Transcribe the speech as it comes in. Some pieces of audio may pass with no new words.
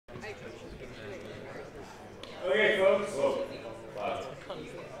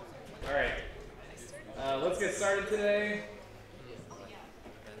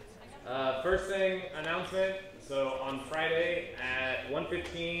first thing, announcement. So on Friday at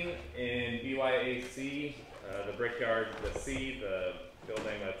 1:15 in BYAC, the Brickyard, the C, the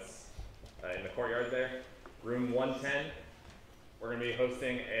building that's in the courtyard there, room 110, we're going to be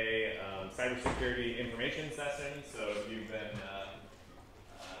hosting a cybersecurity information session. So if you've been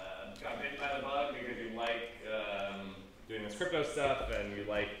got bitten by the bug because you like doing this crypto stuff and you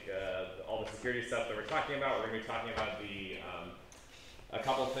like all the security stuff that we're talking about, we're going to be talking about a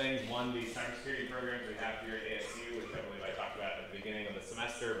couple things. One, the cybersecurity programs we have here at ASU, which I believe I talked about at the beginning of the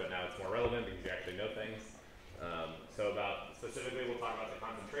semester, but now it's more relevant because you actually know things. So specifically, we'll talk about the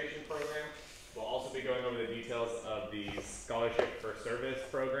concentration program. We'll also be going over the details of the scholarship for service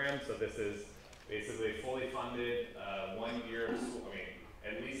program. So this is basically fully funded 1 year of school,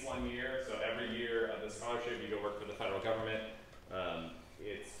 at least 1 year. So every year of the scholarship, you go work for the federal government.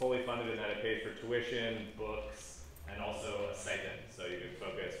 It's fully funded in that it pays for tuition, books, and also a stipend, so you can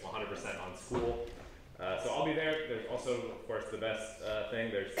focus 100% on school. So I'll be there. There's also, of course, the best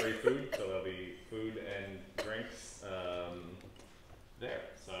thing, there's free food, so there'll be food and drinks there.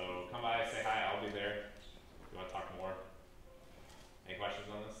 So come by, say hi, I'll be there if you want to talk more. Any questions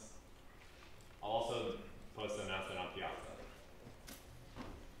on this? I'll also post an announcement on Piazza.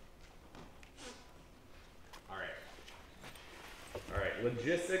 All right,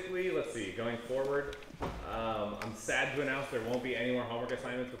 logistically, let's see, going forward, I'm sad to announce there won't be any more homework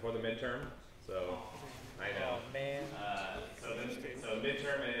assignments before the midterm, so I know. Oh, man. So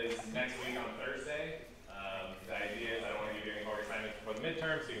midterm is next week on Thursday. The idea is I don't want to give you any homework assignments before the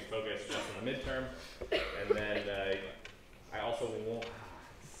midterm, so you can focus just on the midterm. And then I also won't,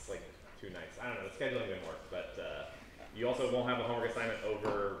 it's like too nice. I don't know, the scheduling didn't work, but you also won't have a homework assignment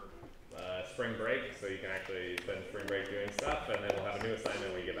over spring break, so you can actually spend spring break doing stuff, and then we'll have a new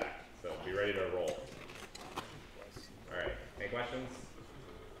assignment when we get back. So be ready to roll. All right, any questions?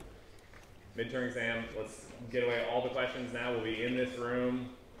 Midterm exam, let's get away all the questions now. We'll be in this room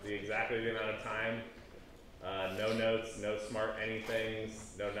exactly the amount of time. No notes, no smart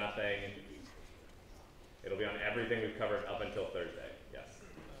anythings, no nothing. It'll be on everything we've covered up until Thursday, yes.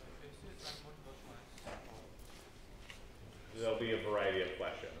 There'll be a variety of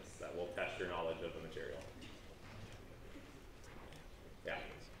questions that will test your knowledge of the material. Yeah.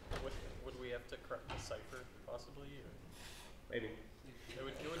 Would we have to correct the cipher, possibly? Or? Maybe.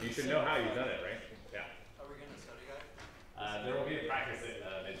 It you should know how you've done it, right? Yeah. Are we going to study guide? There will be a practice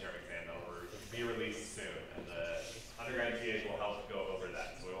midterm exam that will be released soon, and the undergrad TAs will help go over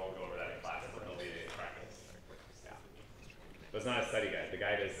that. So we won't go over that in class, but there'll be a practice. Yeah. But it's not a study guide. The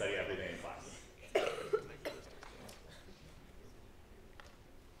guide is study everything in class.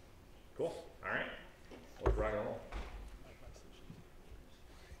 Cool. All right. Let's rock and roll.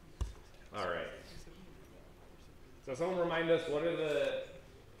 All right. So someone remind us, what are the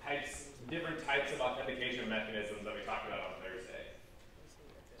different types of authentication mechanisms that we talked about on Thursday?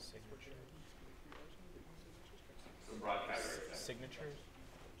 Some broad categories. Signatures?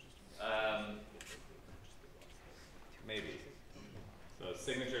 Maybe. So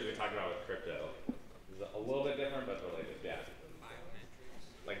signatures we talked about with crypto. This is a little bit different, but related. Yeah.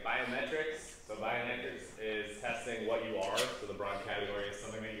 Like biometrics. So biometrics is testing what you are. So the broad category is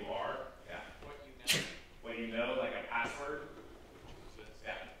something that you are. Yeah. What you know, like a password.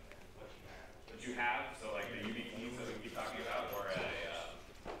 Yeah. What you have. So like the YubiKeys that we keep talking about, or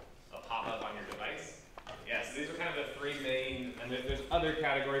a pop-up on your device. Yeah. So these are kind of the three main. And there's other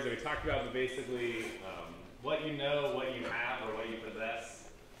categories that we talked about, but basically what you know, what you have, or what you possess,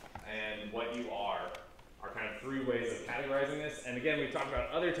 and what you are kind of three ways of categorizing this. And again, we've talked about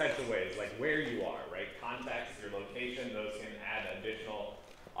other types of ways, like where you are, right? Context, your location, those can add additional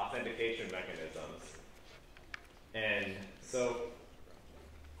authentication mechanisms. And so,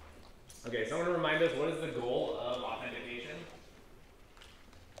 okay, so I want to remind us, what is the goal of authentication?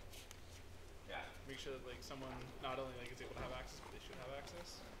 Yeah. Make sure that someone not only is able to have access, but they should have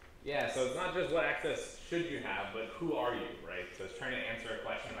access. Yeah, so it's not just what access should you have, but who are you, right? So it's trying to answer a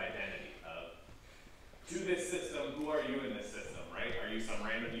question of identity. To this system, who are you in this system, right? Are you some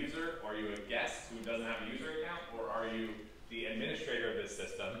random user? Or are you a guest who doesn't have a user account? Or are you the administrator of this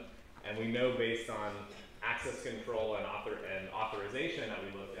system? And we know based on access control and authorization that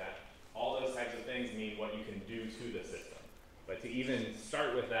we looked at, all those types of things mean what you can do to the system. But to even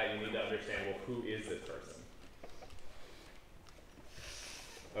start with that, you need to understand, well, who is this person?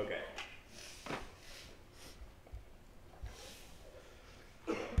 Okay.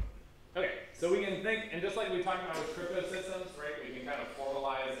 Okay, so we can think, and just like we talked about with crypto systems, right, we can kind of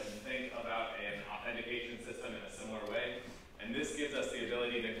formalize and think about an authentication system in a similar way. And this gives us the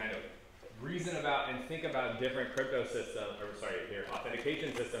ability to kind of reason about and think about different crypto systems, or sorry, their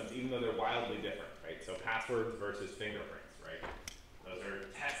authentication systems, even though they're wildly different, right? So passwords versus fingerprints, right? Those are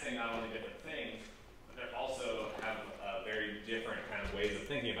testing not only different things, but they also have very different kind of ways of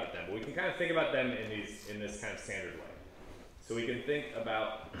thinking about them. But we can kind of think about them in this kind of standard way. So we can think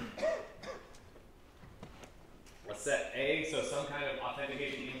about a set A, so some kind of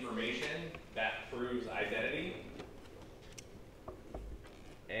authentication information that proves identity.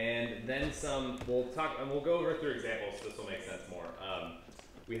 And then some, we'll talk, and we'll go over through examples so this will make sense more.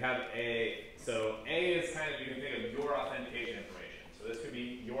 We have A, so A is kind of, you can think of your authentication information. So this could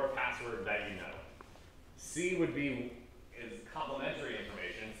be your password that you know. C would be, is complementary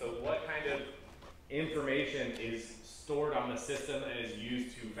information. So what kind of information is stored on the system and is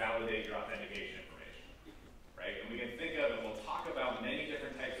used to validate your authentication information, right? And we can think of, and we'll talk about many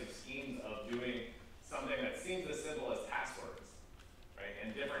different types of schemes of doing something that seems as simple as passwords. Right?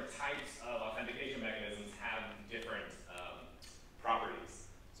 And different types of authentication mechanisms have different properties.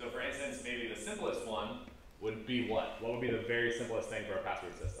 So for instance, maybe the simplest one would be what? What would be the very simplest thing for a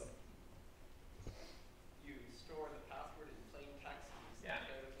password system? You store the password in plain text. Yeah.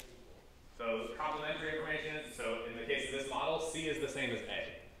 So complementary information, so in the case of this model, C is the same as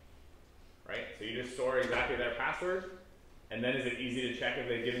A. Right? So you just store exactly their password, and then is it easy to check if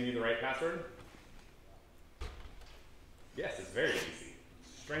they've given you the right password? Yes, it's very easy.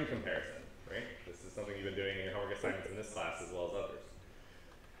 String comparison, right? This is something you've been doing in your homework assignments in this class as well as others.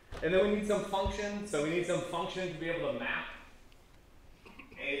 And then we need some function. So we need some function to be able to map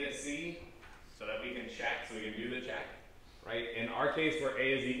A to C so that we can check, so we can do the check, right? In our case, where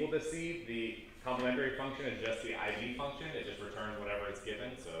A is equal to C, the complementary function is just the ID function. It just returns whatever it's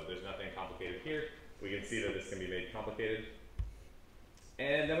given, so there's nothing complicated here. We can see that this can be made complicated.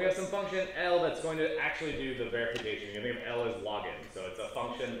 And then we have some function L that's going to actually do the verification. You can think of L as login. So it's a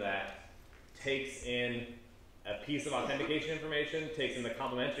function that takes in a piece of authentication information, takes in the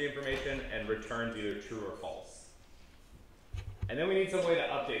complementary information, and returns either true or false. And then we need some way to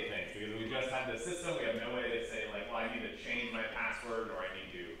update things, because we just had the system. We have no way to say, like, well, I need to change my password, or I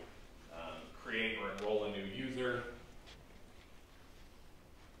need to create or enroll a new user.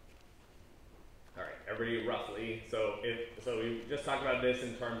 All right, everybody roughly. So we just talked about this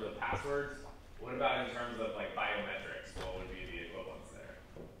in terms of passwords. What about in terms of like biometrics? What would be the equivalence there?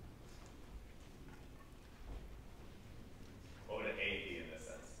 What would an A be in this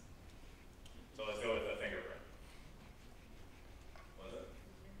sense? So let's go with the fingerprint. What is it?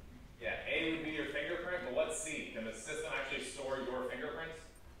 Yeah, A would be your fingerprint, but what's C? Can the system actually store your fingerprints?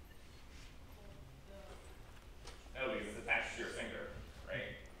 No, because it's attached to your finger,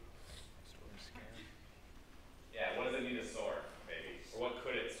 right? Yeah, what does it need to store, maybe? Or what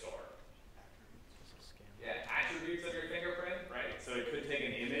could it store? Yeah, attributes of your fingerprint, right? So it could take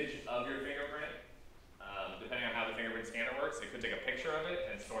an image of your fingerprint. Depending on how the fingerprint scanner works, it could take a picture of it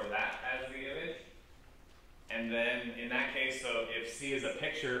and store that as the image. And then in that case, so if C is a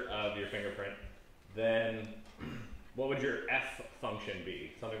picture of your fingerprint, then what would your F function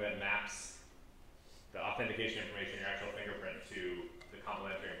be? Something that maps the authentication information, your actual fingerprint, to the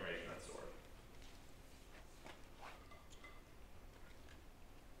complementary information that's stored.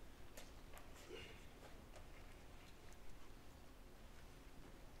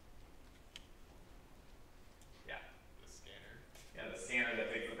 Scanner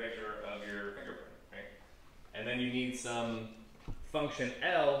that takes a picture of your fingerprint, right? And then you need some function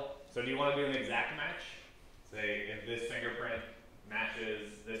L. So do you want to do an exact match? Say if this fingerprint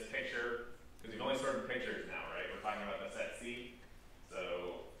matches this picture, because you've only sorted pictures now, right? We're talking about the set C.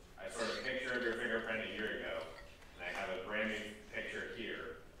 So I sorted a picture of your fingerprint a year ago, and I have a brand new picture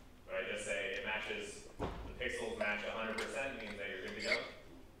here. But I just say it matches, the pixels match 100%, means that you're good to go.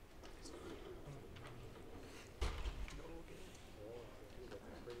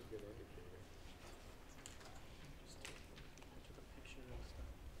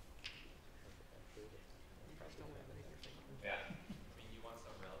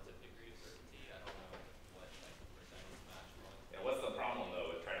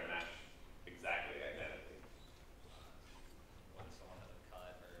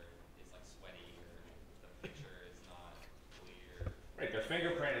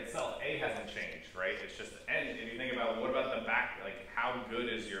 Fingerprint itself, A hasn't changed, right? It's just, and if you think about what about the back, like how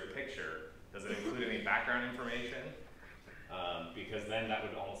good is your picture? Does it include any background information? Because then that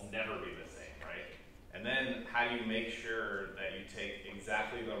would almost never be the same, right? And then how do you make sure that you take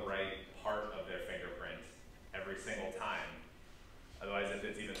exactly the right part of their fingerprint every single time? Otherwise, if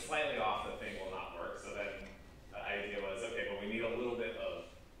it's even slightly off, the thing will not work. So then the idea was, okay, but we need a little bit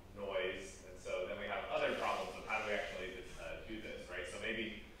of noise. And so then we have other problems of how do we actually do this, right? So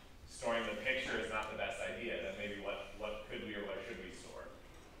maybe storing the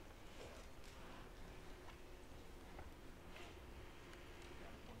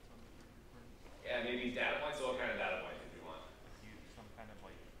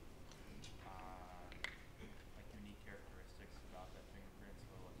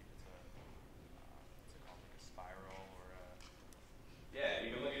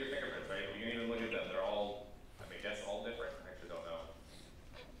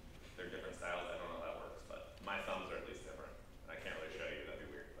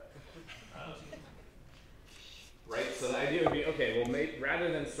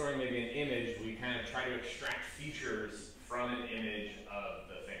rather than storing maybe an image, we kind of try to extract features from an image of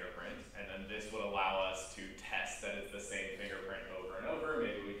the fingerprint, and then this would allow us to test that it's the same fingerprint over and over.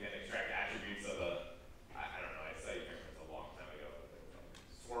 Maybe we can extract attributes of I don't know, I studied fingerprints a long time ago, but there were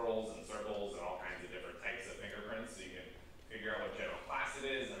swirls and circles and all kinds of different types of fingerprints, so you can figure out what general class it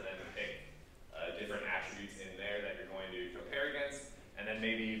is, and then pick different attributes in there that you're going to compare against, and then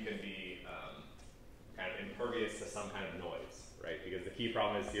maybe you can be kind of impervious to some kind of noise, right? Because the key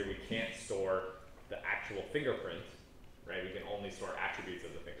problem is here we can't store the actual fingerprint, right? We can only store attributes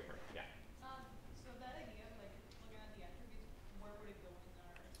of the fingerprint. Yeah. So that idea of like looking at the attributes, where would it go in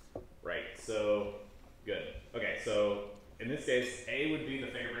our? Right. So good. Okay. So in this case, A would be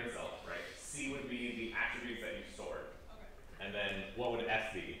the fingerprint itself, right? C would be the attributes that you stored. Okay. And then what would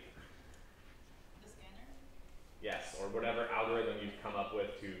F be? The scanner? Yes, or whatever algorithm you've come up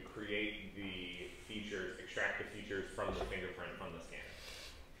with to create the features, extract the features from the fingerprint from the scanner.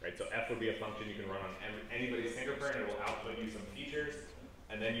 Right, so F would be a function you can run on anybody's fingerprint, and it will output you some features.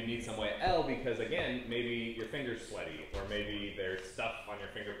 And then you need some way L because, again, maybe your finger's sweaty, or maybe there's stuff on your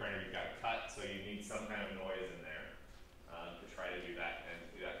fingerprint or you've got a cut, so you need some kind of noise in there to try to do that and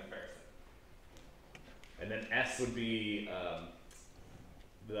do that comparison. And then S would be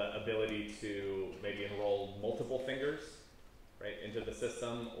the ability to maybe enroll multiple fingers, right, into the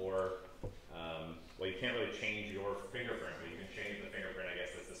system, or well, you can't really change your fingerprint, but you can change the fingerprint, I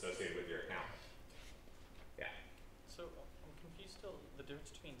guess, that's associated with your account. Yeah. So I'm confused still. The difference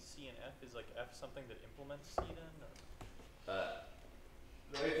between C and F is like F something that implements C then? Or?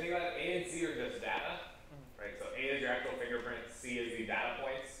 The way to think about it, A and C are just data, right? So A is your actual fingerprint, C is the data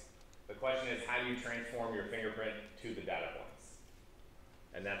points. The question is, how do you transform your fingerprint to the data points?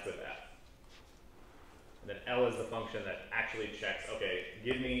 And that's with F. And then L is the function that actually checks, okay,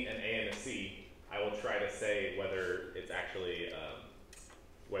 give me an A and a C. I will try to say whether it's actually,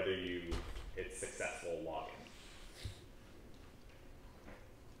 it's successful logging.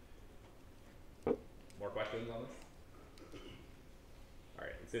 More questions on this? All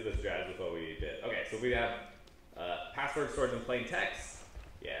right, let's see if this jives with what we did. Okay, so we have password stored in plain text.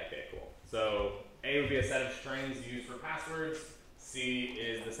 Yeah, okay, cool. So A would be a set of strings used for passwords. C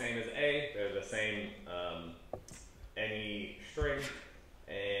is the same as A. They're the same any string.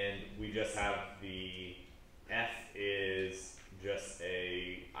 And we just have the F is just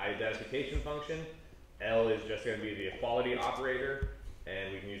a identification function. L is just going to be the equality operator.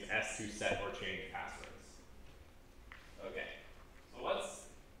 And we can use S to set or change passwords. Okay, so what's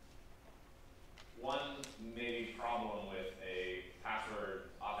one maybe problem with a password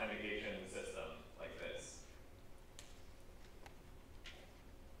authentication system like this?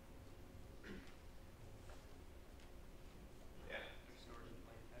 Yeah.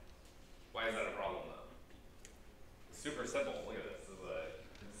 Why is that a problem though? It's super simple. Look at this. This is a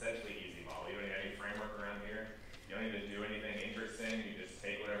essentially easy model. You don't need any framework around here. You don't need to do anything interesting. You just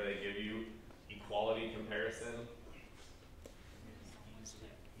take whatever they give you. Equality comparison.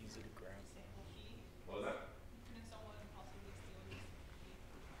 Easy to grab. What was that? Couldn't someone possibly steal this key?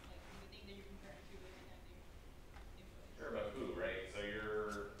 Like the thing that you compare it to and then they input it? Sure, but who, right? So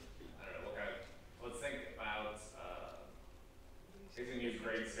you're, I don't know, what kind of, let's think about, you can use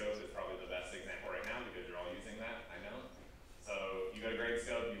Gradescope is probably the best example right now because you're all using that, I know. So you go to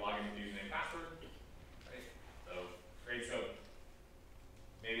Gradescope, you log in with username and password, right? So Gradescope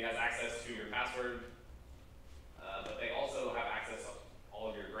maybe has access to your password, but they also have access to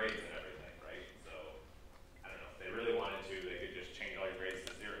all of your grades and everything, right? So, I don't know, if they really wanted to, they could just change all your grades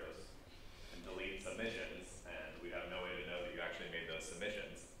to zeros and delete submissions, and we'd have no way to know that you actually made those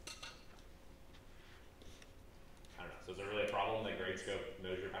submissions. I don't know, so is there really a problem that Gradescope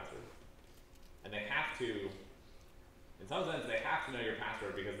knows your password? And they have to, in some sense, they have to know your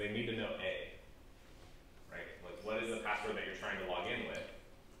password because they need to know A, right? Like, what is the password that you're trying to log in with?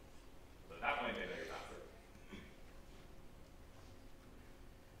 So at that point, they know your password.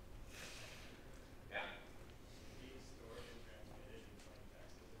 Yeah. Being stored and transmitted in plain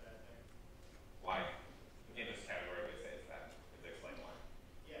text is a bad thing. Why? You can't just categorically say it's that. You have to explain why.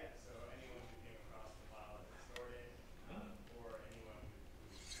 Yeah, so anyone who came across the file that it's stored in, or anyone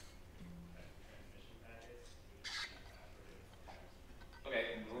who has transmission packets, would see the password in plain text.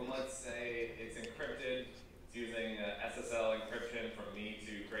 Okay, well, let's say it's encrypted. It's using SSL encryption from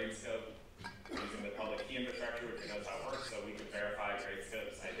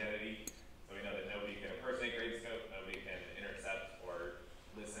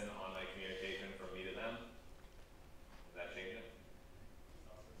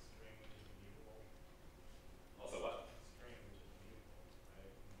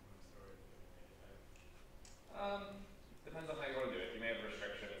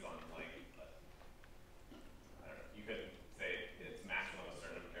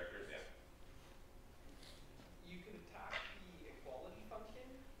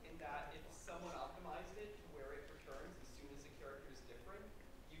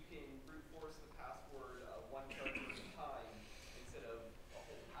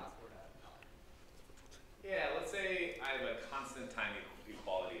constant time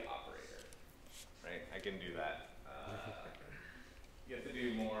equality operator, right? I can do that. You have to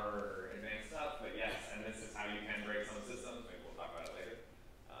do more advanced stuff, but yes, and this is how you can break some systems. Maybe we'll talk about it later.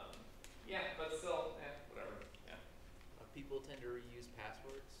 Yeah, but still, whatever. Yeah. People tend to reuse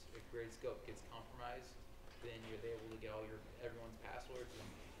passwords. If Gradescope gets compromised, then you're able to get everyone's passwords, and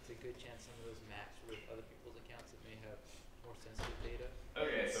it's a good chance some of those match with other people's accounts that may have more sensitive data.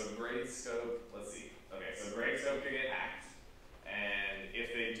 Okay, so Gradescope, let's see. Okay, so Gradescope could get hacked, and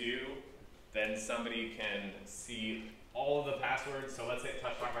if they do, then somebody can see all of the passwords. So let's say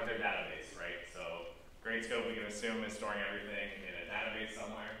talk about their database, right? So Gradescope, we can assume, is storing everything in a database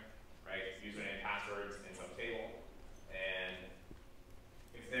somewhere, right? Username, passwords in some table, and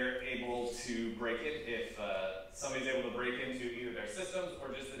if they're able to break it, if somebody's able to break into either their systems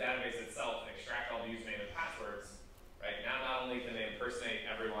or just the database itself, extract all the username and passwords, right? Now not only can they impersonate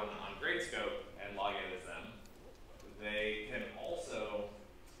everyone on Gradescope and log in as them, they can also,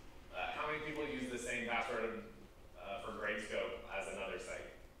 how many people use the same password for Gradescope as another site?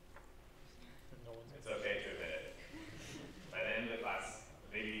 No one's It's okay to admit it. By the end of the class,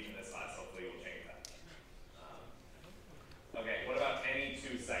 maybe even this class, hopefully we'll change that. Okay, what about any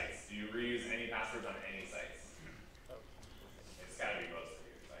two sites? Do you reuse any passwords on any sites? It's got to be most of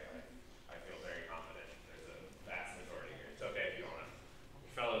you. I feel very confident. There's a vast majority here. It's okay if you don't want to.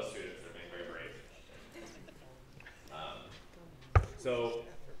 Fellow students are being very brave. So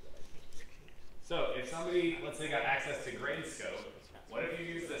if somebody, let's say, got access to Gradescope, what if you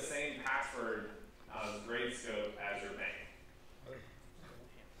use the same password as Gradescope as your bank?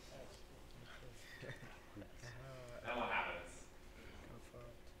 Then what happens?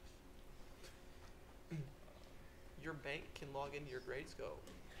 Your bank can log into your Gradescope.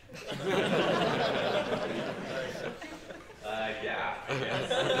 Yeah, I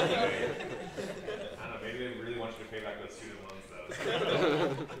guess. I don't know, maybe they really want you to pay back those student loans, though. So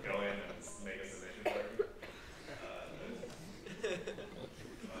go in and make a submission for you.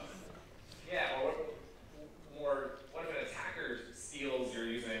 Yeah, or what if an attacker steals your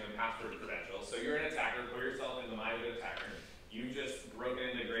username and password credentials? So you're an attacker, put yourself in the mind of an attacker. You've just broken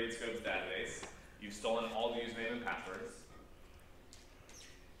into Gradescope's database. You've stolen all the username and passwords.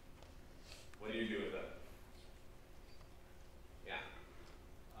 What do you do with them? Yeah.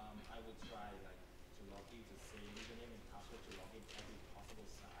 I would try to log in the same username and password to log in every possible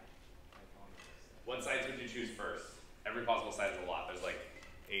site. What sites would you choose first? Every possible site is a lot. There's like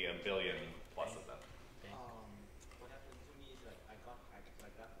a billion plus of them. What happened to me is I got hacked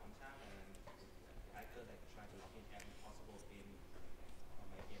like that one time, and the hacker tried to log in every possible game on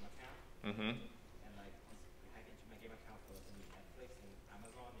my game account. Mm-hmm. And hack into my game account first, and Netflix and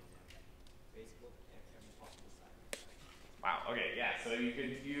Amazon and Facebook, every possible site. Wow, okay, yeah, so you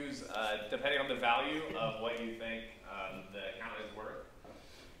could use, depending on the value of what you think the account is worth.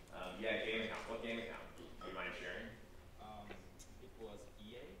 Yeah, game account. What game account? Do you mind sharing? It was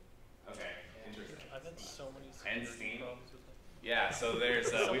EA. Okay, interesting. I've had so many And security Steam. problems with them. Yeah, so there's,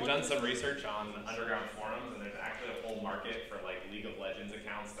 we've done some research on underground forums, and there's actually a whole market for like League of Legends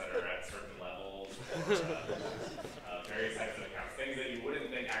accounts that are at certain levels, or various types of accounts. Things that you wouldn't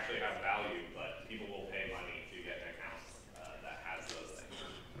think actually have value, but people will pay money to get an account that has those things.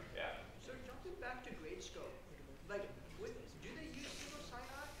 Yeah. So jumping back to Gradescope, do they use single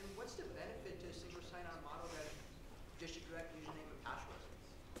sign-on, and what's the benefit to a single sign-on model that just a direct username and password?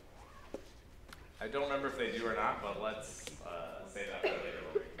 I don't remember if they do or not, but let's say that for later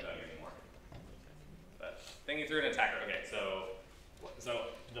when we dug in more. But thinking through an attacker. Okay, so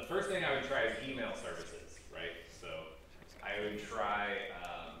the first thing I would try is email services, right? So I would try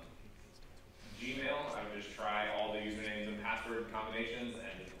Gmail. I would just try all the usernames and password combinations,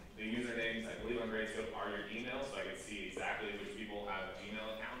 and the usernames, I believe on Gradescope, are your emails, so I could see exactly which people have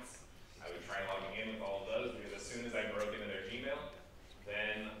Gmail accounts. I would try logging in with all of those, because as soon as I broke into their Gmail,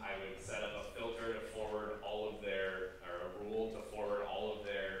 then I would set up a filter to forward all of their, or a rule to forward all of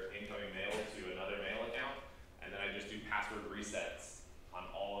their incoming mail to another mail account, and then I just do password resets on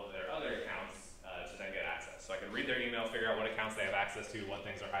all of their other accounts to then get access. So I could read their email, figure out what accounts they have access to, what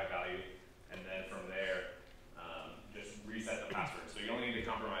things are high value, and then from there, just reset the password. So you only need to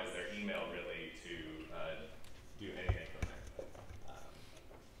compromise their email really to do anything from there.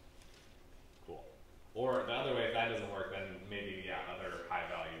 Cool. Or the other way, if that doesn't work, then maybe, yeah, other high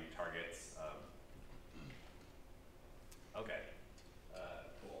value targets. Okay.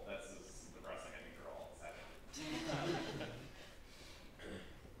 Cool. That's as depressing, I think, for all.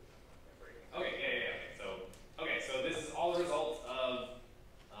 Okay, so this is all the results of,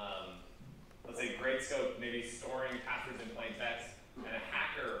 let's say, Gradescope maybe storing passwords in plain text, and a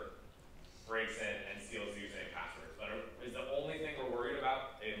hacker breaks in and steals the username and password. But is the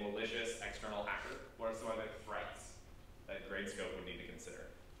Gradescope would need to consider.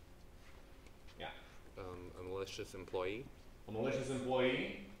 Yeah. A malicious employee. A malicious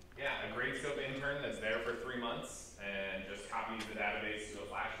employee, yeah, a Gradescope intern that's there for 3 months and just copies the database to a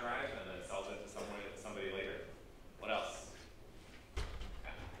flash drive and then sells it to somebody later. What else?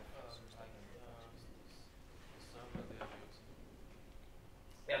 Yeah.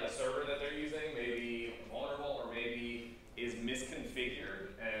 Yeah, the server that they're using may be vulnerable or maybe is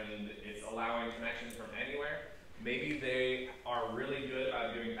misconfigured and it's allowing connections from anywhere. Maybe they are really good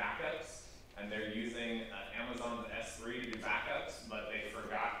about doing backups and they're using Amazon's S3 to do backups, but they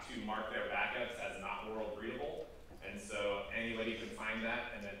forgot to mark their backups as not world readable. And so anybody can find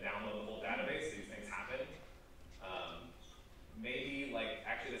that and then download the whole database. These things happen. Maybe, like,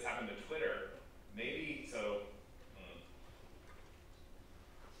 actually this happened to Twitter. Maybe, so,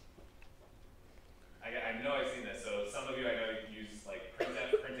 I know I've seen this. So some of you I know use like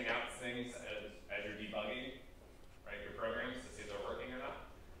printf, printing out things as you're debugging, right, your programs to see if they're working or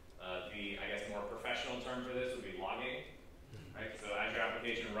not. I guess more professional term for this would be logging, right? So as your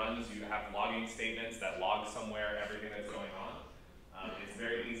application runs, you have logging statements that log somewhere everything that's going on. It's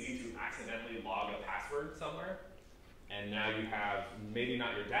very easy to accidentally log a password somewhere. And now you have maybe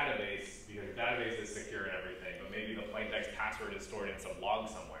not your database, because your database is secure and everything, but maybe the plaintext password is stored in some log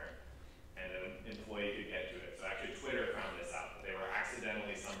somewhere, and an employee could get to it. So actually Twitter found this out. They were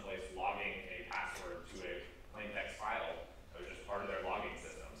accidentally someplace logging a password to a plaintext file that was just part of their logging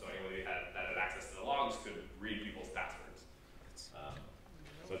system. So anybody that had access to the logs could read people's passwords.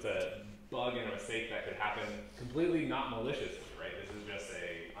 So it's a bug and a mistake that could happen completely not maliciously, right? This is just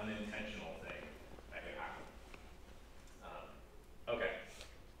a unintentional thing that could happen. Okay.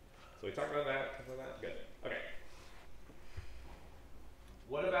 So we talked about that. Good. Okay.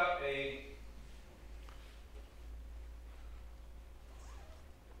 What about a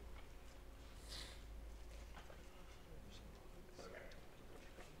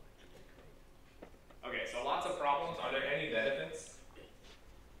Okay, so lots of problems. Are there any benefits?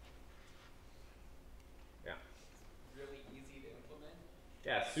 Yeah. Really easy to implement.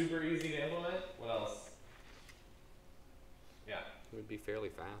 Yeah, super easy to implement. What else? Yeah. It would be fairly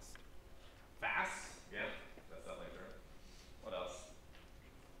fast. Fast? Yeah, that's definitely true. What else?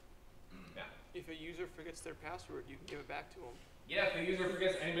 Yeah. If a user forgets their password, you can give it back to them. Yeah, if the user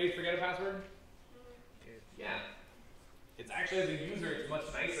forgets, anybody forget a password? Yeah. It's actually, as a user, it's much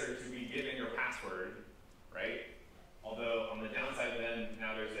nicer to be given your password, right? Although on the downside then,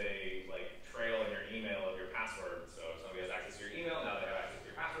 now there's a trail in your email of your password. So if somebody has access to your email, now they have access to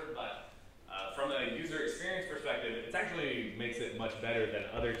your password. But from a user experience perspective, it actually makes it much better than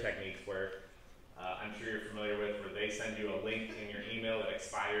other techniques where I'm sure you're familiar with, where they send you a link in your email that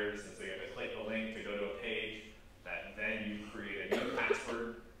expires, and so you have to click the link to go to a page that then you create a new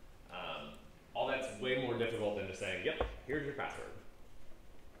password. All that's way more difficult than just saying, yep, here's your password.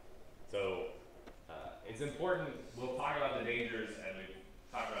 So it's important, we'll talk about the dangers, and we've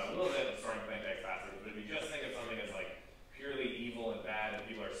talked about a little bit of storing plaintext passwords, but if you just think of something as purely evil and bad and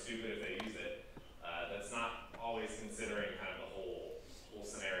people are stupid if they use it, that's not always considering kind of the whole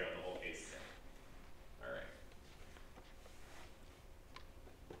scenario, the whole case here. All right.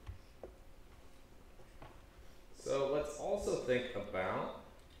 So let's also think about,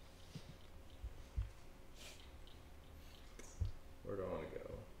 where do I want to go?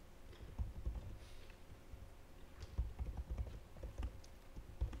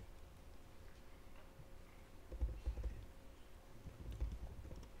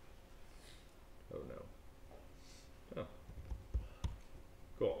 Oh no. Oh.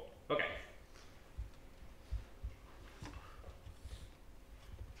 Cool. Okay.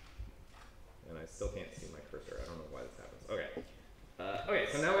 And I still can't see my cursor. I don't know why this happens. Okay. Okay,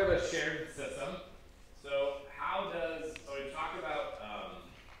 so now we have a shared system. So so we talked about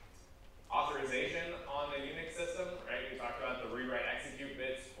authorization on the Unix system, right? We talked about the rewrite execute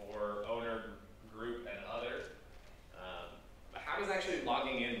bits for owner, group, and other. But how does actually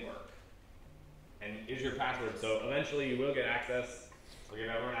logging in work? And is your password, so eventually you will get access, we'll give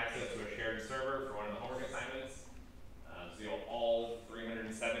everyone access to a shared server for one of the homework assignments. So you'll all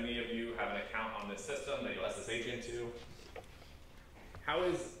 370 of you have an account on this system that you'll SSH into. How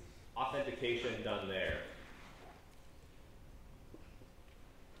is authentication done there?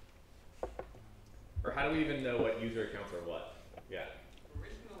 Or how do we even know what user accounts are what? Yeah.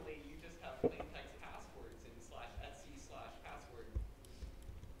 Originally, you just have plaintext passwords in /sc/password.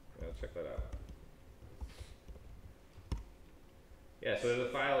 Yeah, check that out. Yeah, so there's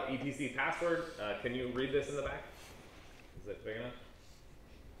a file etc password. Can you read this in the back? Is it big enough?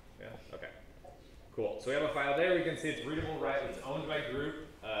 Yeah, okay. Cool, so we have a file there. We can see it's readable, right? It's owned by group.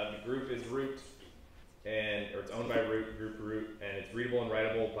 The group is root. or it's owned by root, group root, and it's readable and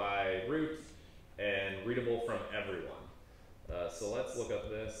writable by root, and readable from everyone. So let's look up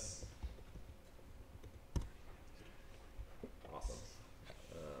this. Awesome.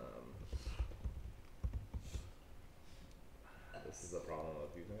 This is the problem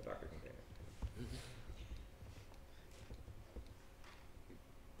of using a Docker container.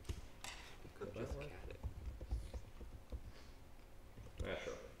 Could Will that just work? cat it. Yeah,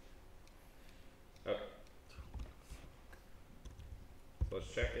 sure. Okay. So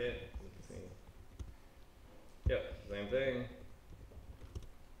let's check it. Let's see. Yep, same thing.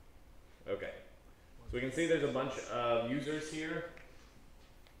 Okay. So we can see there's a bunch of users here.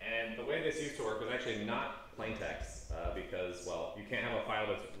 And the way this used to work was actually not plain text because, well, you can't have a file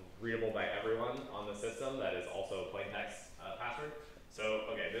that's readable by everyone on the system that is also plain text password. So,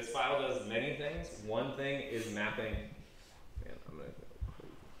 okay, this file does many things. One thing is mapping. Man, I'm gonna go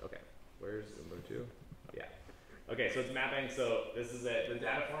crazy. Okay, where's Ubuntu? Yeah. Okay, so it's mapping. So this is it. The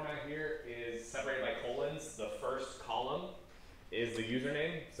data format here is separated by colons. The first column is the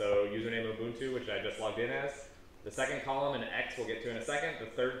username. So username Ubuntu, which I just logged in as. The second column, an X we'll get to in a second. The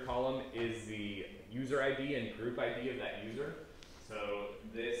third column is the user ID and group ID of that user. So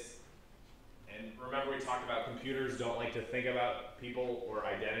this, and remember we talked about computers don't like to think about people or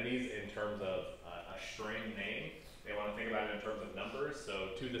identities in terms of a string name. They want to think about it in terms of numbers. So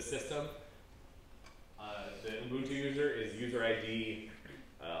to the system, the Ubuntu user is user ID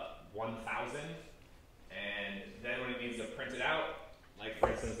 1000. And then when it needs to print it out, like for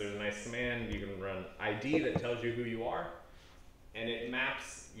instance, there's a nice command, you can run ID that tells you who you are, and it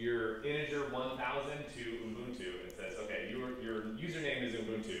maps your integer 1000 to Ubuntu. It says, okay, your username is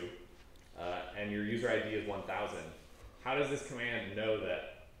Ubuntu, and your user ID is 1000. How does this command know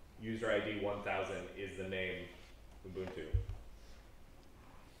that user ID 1000 is the name Ubuntu?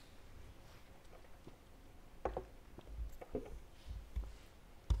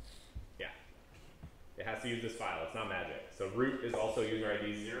 Yeah. It has to use this file. It's not magic. So root is also user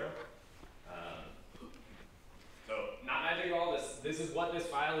ID 0. So not magic at all. This is what this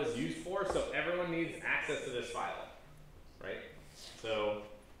file is used for. So everyone needs access to this file, right? So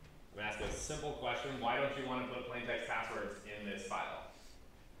I'm going to ask a simple question. Why don't you want to put plain text passwords in this file?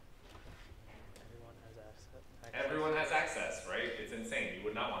 Everyone has access. Everyone has access, right? It's insane. You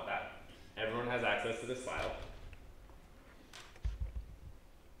would not want that. Everyone has access to this file.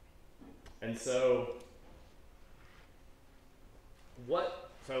 And so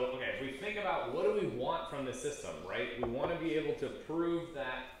okay, if we think about what do we want from the system, right? We want to be able to prove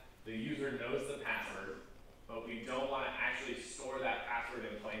that the user knows the password, but we don't want to actually store that password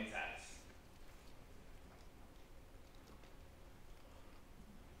in plain text.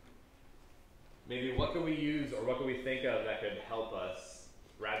 Maybe what could we use or what could we think of that could help us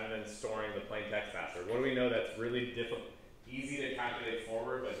rather than storing the plain text password? What do we know that's really easy to calculate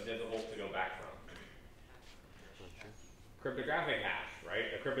forward but difficult to go back from? Cryptographic hash, right?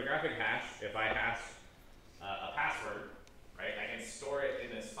 A cryptographic hash, if I hash a password, right, I can store it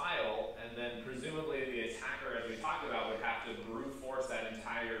in this file, and then presumably the attacker, as we talked about, would have to brute force that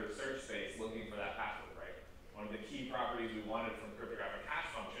entire search space looking for that password, right? One of the key properties we wanted from cryptographic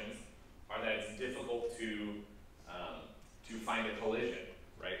hash functions are that it's difficult to find a collision,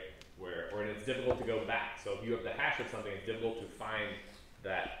 right? Or it's difficult to go back. So if you have the hash of something, it's difficult to find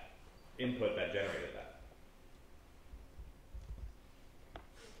that input that generated that.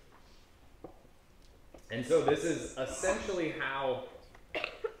 And so this is essentially how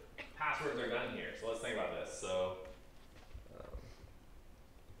passwords are done here. So let's think about this. So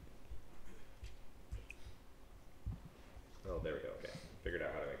oh, there we go. Okay, figured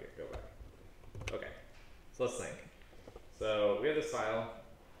out how to make it go back. Okay, so let's think. So we have this file.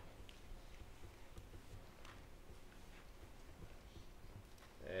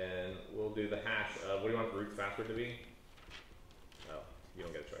 And we'll do the hash of, what do you want the root's password to be? Oh, you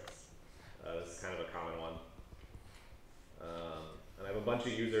don't get a choice. This is kind of a common one. And I have a bunch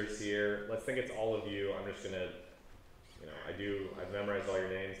of users here. Let's think it's all of you. I'm just gonna, I've memorized all your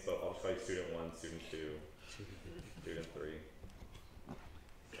names, so I'll just call you student 1, student 2, student 3.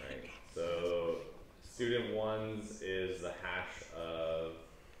 Right, so student 1's is the hash of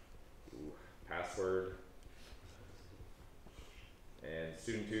password. And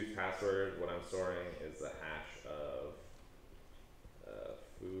student 2's password, what I'm storing is the hash of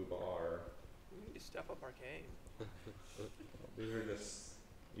foobar. We need to step up our game. These are just,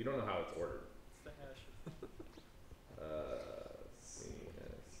 you don't know how it's ordered. It's the hash.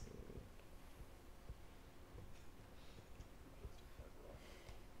 CSE.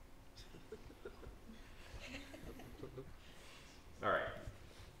 All right.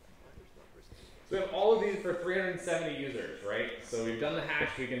 So we have all of for 370 users, right? So we've done the hash.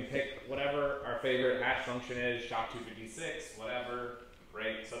 We can pick whatever our favorite hash function is, SHA-256, whatever,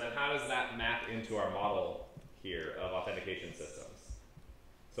 right? So then how does that map into our model here of authentication systems?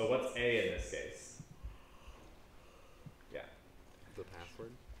 So what's A in this case? Yeah, The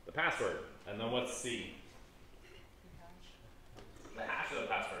password? the password. And then what's C? The hash of the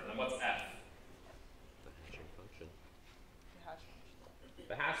password. And then what's F? The hashing function.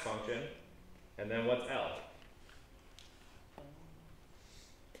 The hash function. And then what's L?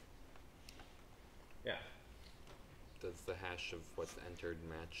 Yeah. Does the hash of what's entered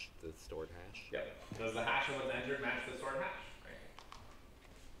match the stored hash? Yep. Does the hash of what's entered match the stored hash? Right.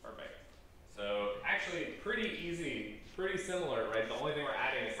 Perfect. So actually pretty easy, pretty similar, right? The only thing we're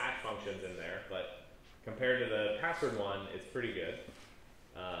adding is hash functions in there, but compared to the password one, it's pretty good.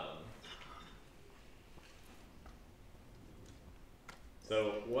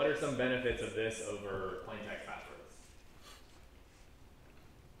 So what are some benefits of this over plain text passwords?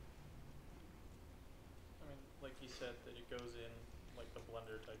 I mean, like you said, that it goes in like the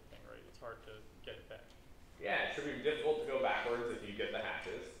blender type thing, right? It's hard to get it back. Yeah, it should be difficult to go backwards if you get the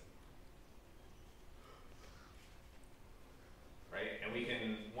hashes. Right? And we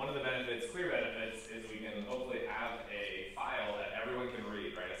can, one of the benefits, clear benefits, is we can hopefully have a file that everyone can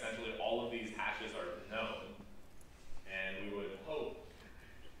read, right? Essentially all of these hashes are known. And we would hope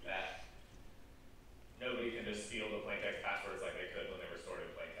that nobody can just steal the plain text passwords like they could when they were stored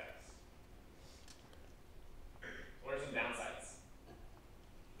in plain text. What are some downsides?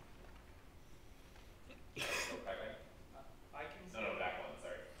 Oh, back way. I can No, back one,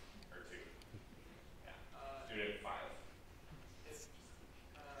 sorry. Or two. Yeah. Student 5. If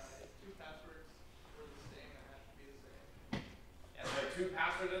two passwords were the same, the hash would be the same. Yeah, so if two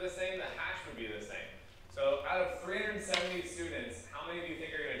passwords are the same, the hash would be the same. So out of 370 students, how many do you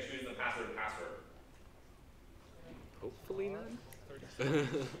think are going to choose the password? Hopefully none. 1 in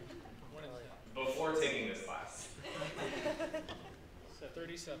 10. Before taking this class? So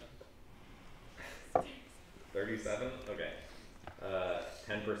 37. 37? Okay.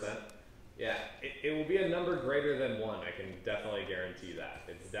 10%? Yeah, it will be a number greater than 1. I can definitely guarantee that.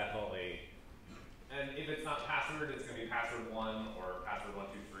 It's definitely, and if it's not password, it's going to be password 1 or password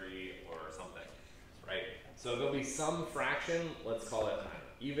 123 or something, right? So there'll be some fraction, let's call it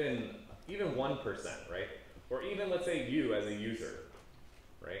even 1%, right? Or even let's say you as a user,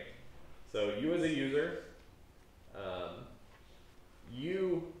 right? So you as a user,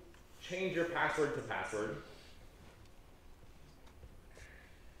 you change your password to password.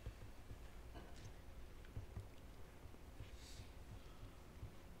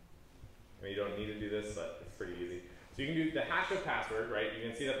 I mean, you don't need to do this, but it's pretty easy. So you can do the hash of password, right? You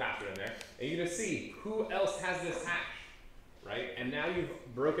can see the password in there. And you can just see who else has this hash, right? And now you've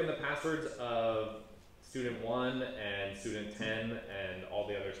broken the passwords of student 1 and student 10 and all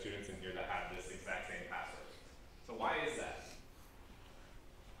the other students in here that have this exact same password. So why is that?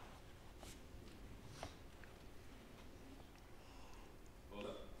 What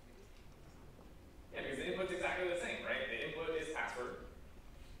was that? Yeah, because the input's exactly the same, right? The input is password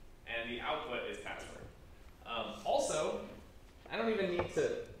and the output is password. Also, I don't even need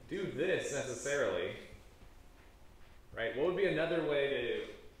to do this necessarily, right? What would be another way to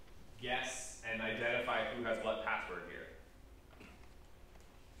guess and identify who has what password here?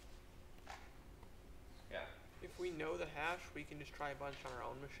 Yeah. If we know the hash, we can just try a bunch on our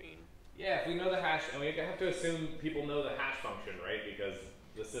own machine. Yeah, if we know the hash, and we have to assume people know the hash function, right? Because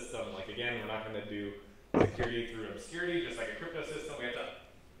the system, like again, we're not going to do security through obscurity, just like a crypto system. We have to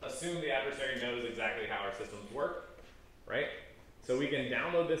assume the adversary knows exactly how our systems work, right? So we can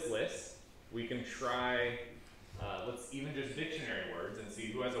download this list. We can try, let's even just dictionary words and see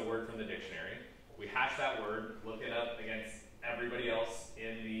who has a word from the dictionary. We hash that word, look it up against everybody else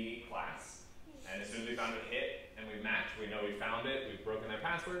in the class. And as soon as we found a hit and we match, we know we found it, we've broken their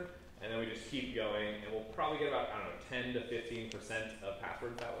password, and then we just keep going, and we'll probably get about, I don't know, 10 to 15% of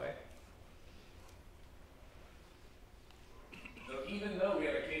passwords that way. So even though we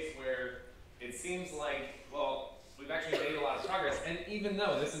have a case where it seems like, well, we've actually made a lot of progress, and even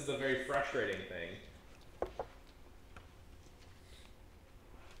though this is the very frustrating thing,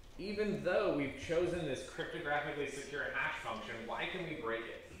 even though we've chosen this cryptographically secure hash function, why can we break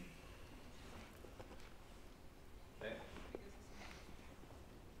it? Okay.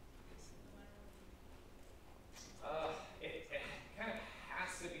 It kind of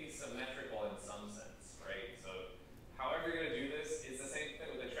has to be symmetrical in some sense, right? So however you're going to do this, it's the same thing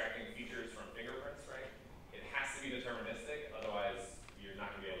with extracting features from fingerprints, right? It has to be deterministic, otherwise you're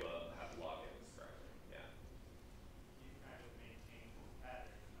not going to be able to have logins correctly. Yeah. You kind of maintain this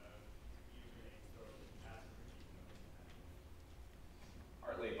pattern of username stored with password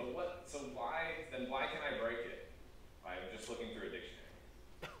looking through a dictionary.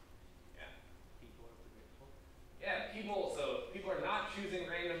 Yeah. People are predictable. Yeah, so people are not choosing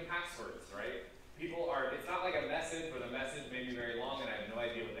random passwords, right? People are, it's not like a message where the message may be very long and I have no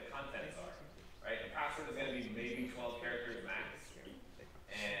idea what the contents are, right? The password is going to be maybe 12 characters max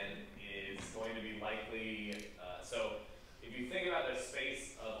and is going to be likely, so if you think about the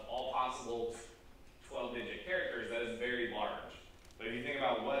space of all possible 12-digit characters, that is very large. But if you think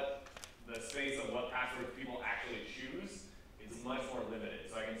about what the space of what passwords people actually choose, it's much more limited.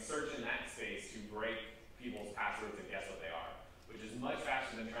 So I can search in that space to break people's passwords and guess what they are, which is much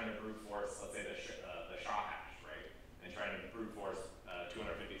faster than trying to brute force, let's say the SHA hash, right? And trying to brute force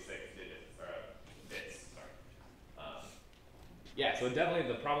 256 digits, or bits, sorry. Yeah, so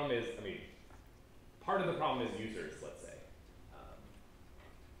definitely the problem is, I mean, part of the problem is users, let's say.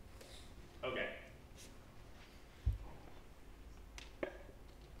 Okay.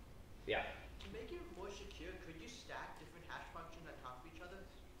 Yeah. To make it more secure, could you stack different hash functions on top of each other?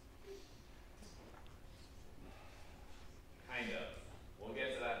 Kind of. We'll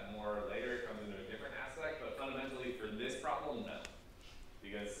get to that more later. It comes into a different aspect, but fundamentally for this problem, no.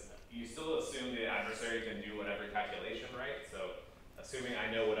 Because you still assume the adversary can do whatever calculation, right? So assuming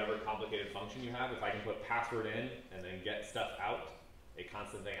I know whatever complicated function you have, if I can put password in and then get stuff out, a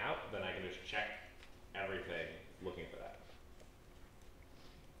constant thing out, then I can just check everything looking for that.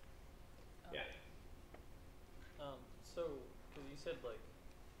 Yeah. So, because you said like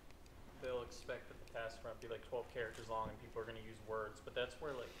they'll expect that the password might be like 12 characters long and people are going to use words, but that's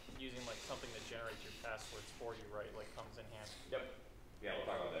where like using like something that generates your passwords for you, right? Like comes in handy. Yep. Yeah, we'll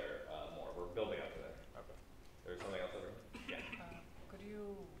talk about there more. We're building up to there. Okay. There's something else over here? Yeah. Could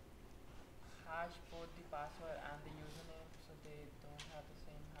you hash both the password and the username so they don't have the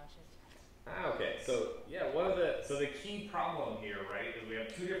same hashes? Okay, so yeah, so the key problem here, right, is we have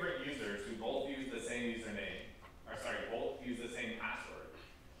two different users who both use the same username, or sorry, both use the same password,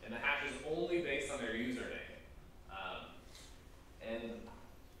 and the hash is only based on their username,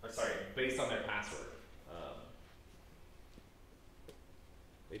 based on their password.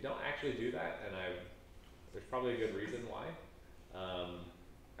 They don't actually do that, and there's probably a good reason why.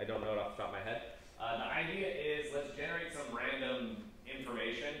 I don't know it off the top of my head. The idea is let's generate some random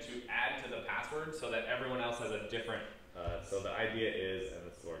information to add to the password so that everyone else has a different, so the idea is, and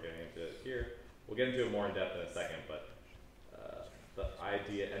this is what we're getting into here, we'll get into it more in depth in a second, but the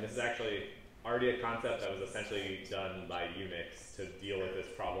idea, and this is actually already a concept that was essentially done by Unix to deal with this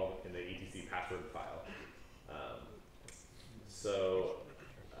problem in the etc password file.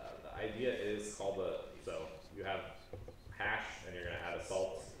 The idea is called so you have hash and you're going to add a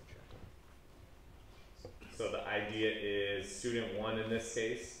salt. So the idea is student 1 in this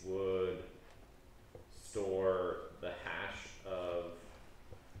case would store the hash of,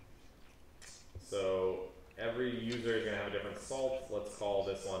 so every user is going to have a different salt. Let's call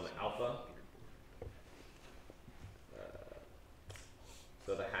this one alpha.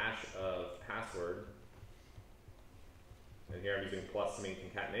 So the hash of password, and here I'm using plus to mean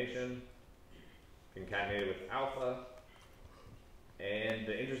concatenation, concatenated with alpha. And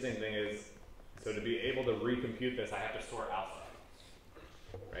the interesting thing is, so to be able to recompute this, I have to store alpha,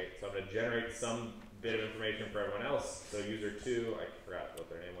 right? So I'm going to generate some bit of information for everyone else. So user 2, I forgot what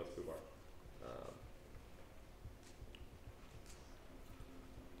their name was, Fubar.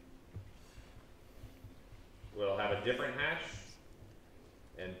 We'll have a different hash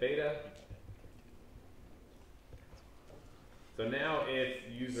and beta. So now if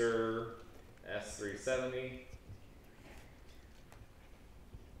user S370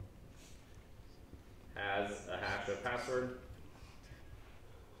 has a hash of password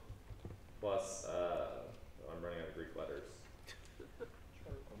plus, I'm running out of Greek letters.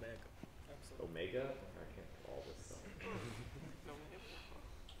 Omega? I can't pull all this stuff.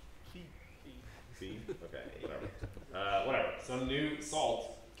 C? Okay, whatever. Whatever. Some new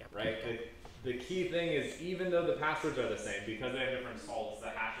salt, right? The key thing is even though the passwords are the same, because they have different salts, the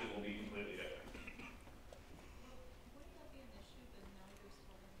hashes will be completely different. Wouldn't that be an issue that now you're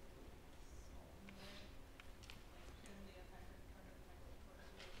storing salt in there? Like, shouldn't the attacker try to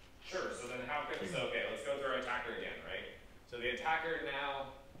find it first? Sure, so then how can, okay, let's go through our attacker again, right? So the attacker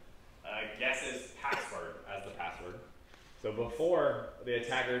now guesses password as the password. So before, the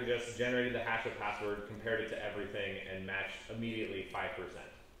attacker just generated the hash of password, compared it to everything, and matched immediately 5%,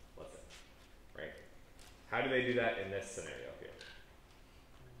 let's say, right? How do they do that in this scenario here?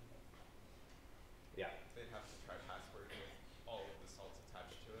 Yeah? They'd have to try password with all of the salts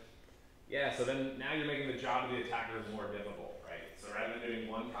attached to it. Yeah, so then now you're making the job of the attacker more difficult, right? So rather than doing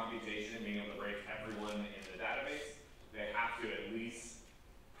one computation and being able to break everyone in the database, they have to at least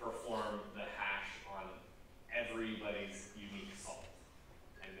perform the hash on everybody's username.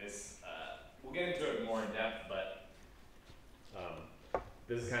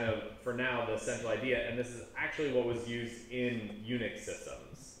 this is kind of, for now, the central idea, and this is actually what was used in Unix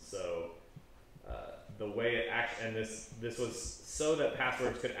systems. So the way it actually, and this was so that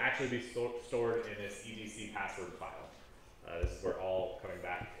passwords could actually be stored in this etc password file. This is, we're all coming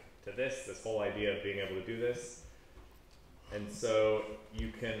back to this whole idea of being able to do this. And so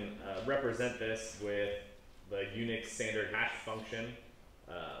you can represent this with the Unix standard hash function,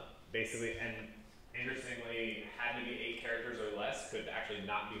 basically, and interestingly, had to be 8 characters or less, could actually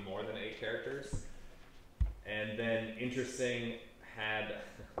not be more than 8 characters. And then interesting, had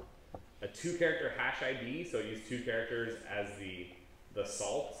a 2-character hash ID, so it used 2 characters as the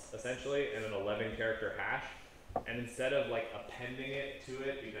salt, essentially, and an 11-character hash. And instead of like appending it to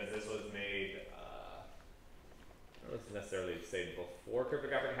it, because this was made, I don't know if it's necessarily say before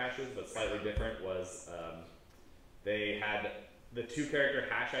cryptographic hashes, but slightly different, was they had the 2-character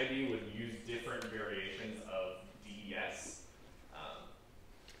hash ID would use different variations of DES.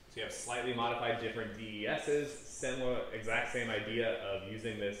 So you have slightly modified different DESs, similar, exact same idea of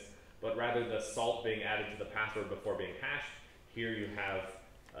using this, but rather the salt being added to the password before being hashed, here you have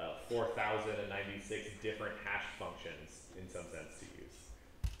 4,096 different hash functions in some sense to use.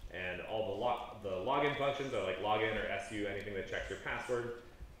 And all the login functions are like login or SU, anything that checks your password,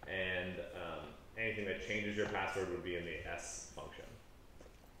 and anything that changes your password would be in the S function.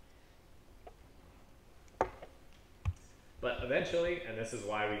 But eventually, and this is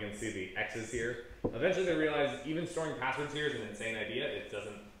why we can see the X's here, eventually they realized even storing passwords here is an insane idea. It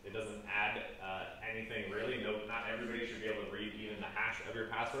doesn't add anything really. No, not everybody should be able to read even the hash of your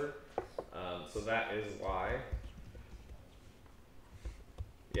password. So that is why,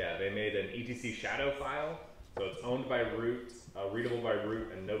 yeah, they made an etc shadow file. So it's owned by root, readable by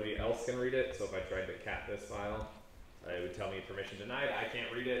root, and nobody else can read it. So if I tried to cat this file, it would tell me permission denied. I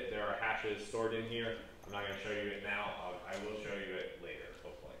can't read it. There are hashes stored in here. I'm not going to show you it now. I will show you it later,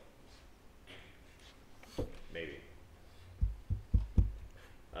 hopefully. Maybe.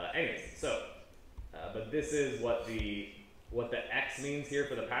 Anyways, so, but this is what the X means here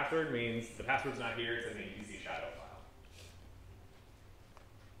for the password. Means the password's not here, it's in the etc shadow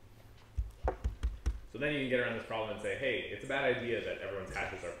file. So then you can get around this problem and say, hey, it's a bad idea that everyone's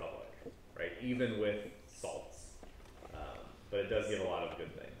hashes are public, right? Even with salts. But it does give a lot of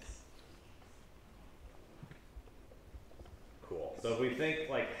good things. Cool. So if we think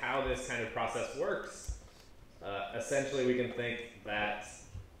like how this kind of process works, essentially we can think that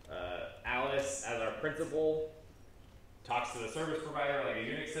Alice, as our principal, talks to the service provider like a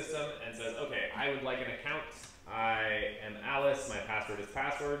Unix system and says, okay, I would like an account. I am Alice, my password is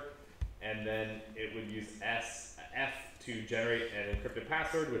password. And then it would use F to generate an encrypted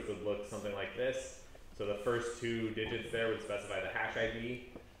password, which would look something like this. So the first 2 digits there would specify the hash ID.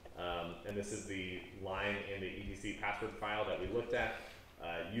 And this is the line in the etc password file that we looked at.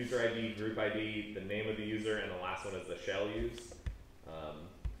 User ID, group ID, the name of the user, and the last one is the shell used.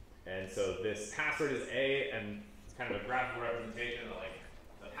 And so this password is A, and it's kind of a graphical representation of like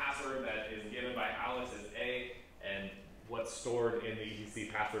the password that is given by Alice is A, and what's stored in the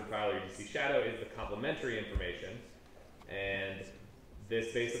etc password file or etc shadow is the complementary information. And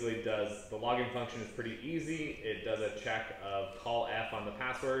this basically does, the login function is pretty easy. It does a check of call F on the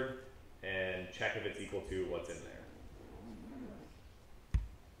password and check if it's equal to what's in there.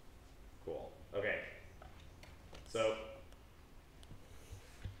 Cool. Okay. So,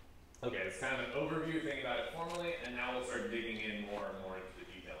 okay, it's kind of an overview, thinking about it formally, and now we'll start digging in more and more into the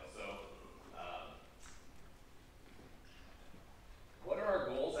details. So, what are our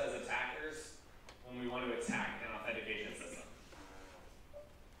goals as attackers when we want to attack an authentication system?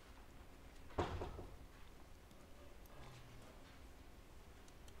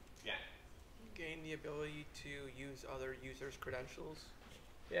 Yeah. Gain the ability to use other users' credentials.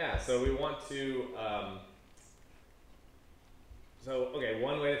 Yeah, so we want to, okay,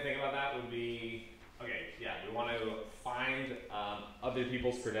 one way to think about that would be, okay, yeah, we want to find other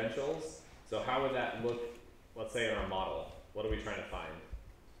people's credentials. So how would that look, let's say in our model? What are we trying to find?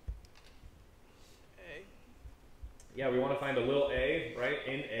 A. Yeah, we want to find a little a, right,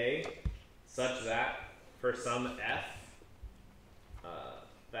 in A, such that for some f,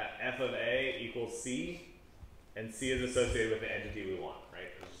 that f of A equals C, and C is associated with the entity we want, right?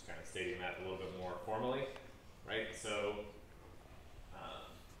 I'm just kind of stating that a little bit more formally, right? So,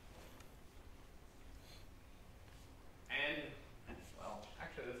 and, well,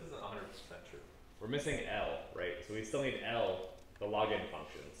 actually this isn't 100% true. We're missing L, right? So we still need L, the login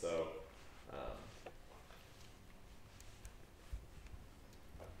function. So,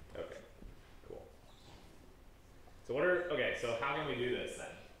 okay, cool. So okay, so how can we do this then?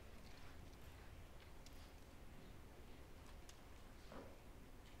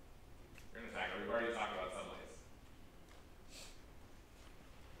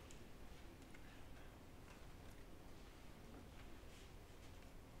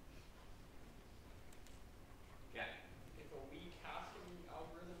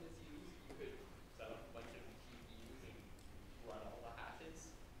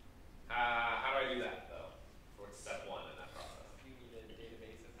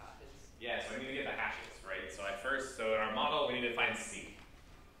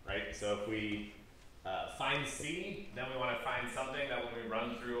 So if we find C, then we want to find something that when we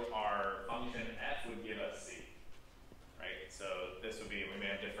run through our function f would give us C, right? So this would be, we may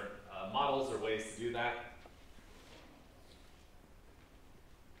have different models or ways to do that.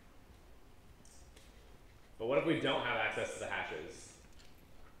 But what if we don't have access to the hashes?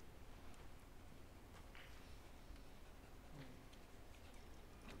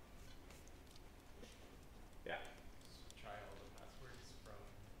 Yeah. Try all the passwords from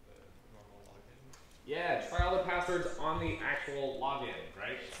the normal login. Yeah, try all the passwords on the actual login,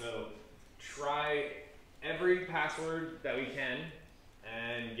 right? So try every password that we can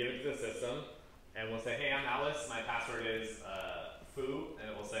and give it to the system. And we'll say, hey, I'm Alice, my password is foo,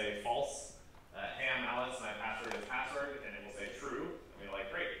 and it will say false. Hey, I'm Alice, my password is password, and it will say true. And we're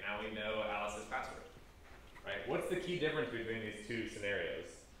like, great, now we know Alice's password. Right? What's the key difference between these two scenarios?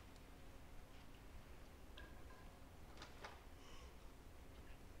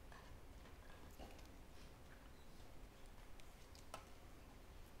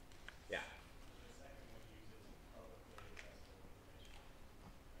 Yeah. The second one uses publicly accessible information.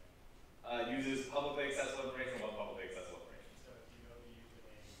 Uses publicly accessible information. What publicly accessible information? So if you know the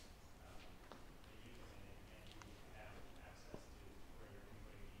username, and you have access to where you're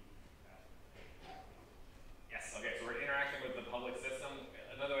inputting the username password. Yes, okay, so we're interacting with the public system.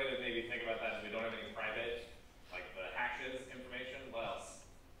 Another way to maybe think about that is we don't have any private, like the hashes information. What else?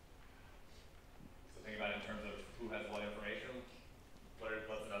 So think about it in terms of who has what information.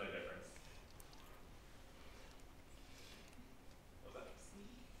 What's another difference? What's that?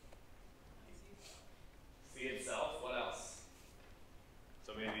 C itself, what else?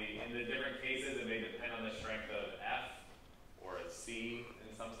 So maybe in the different cases it may depend on the strength of F or C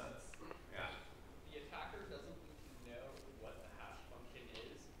in some sense. Yeah. The attacker doesn't need to know what the hash function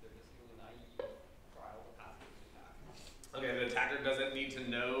is. They're just going to naive trial the password attack. Okay, the attacker doesn't need to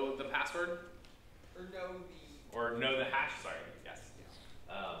know the password? Or know the hash, sorry, yes.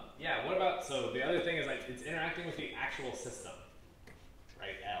 Yeah, what about, so the other thing is like it's interacting with the actual system,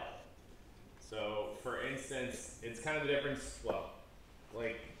 right, L. So for instance, it's kind of the difference, well,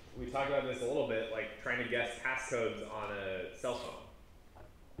 like we talked about this a little bit, like trying to guess passcodes on a cell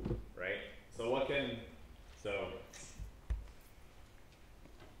phone, right? So what can, so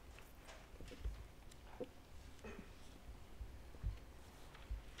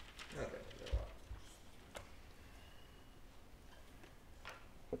okay.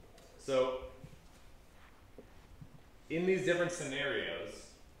 So in these different scenarios,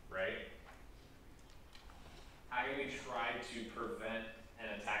 right, how can we try to prevent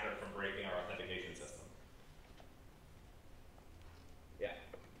an attacker from breaking our authentication system? Yeah.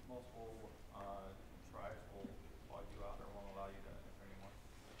 Multiple tries will log you out or won't allow you to enter anymore.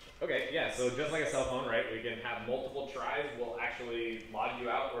 Okay, yeah, so just like a cell phone, right, we can have multiple tries, will actually log you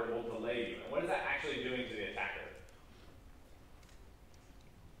out or it will delay you. And what is that actually doing to the attacker?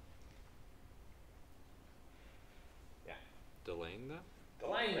 Yeah. Delaying them?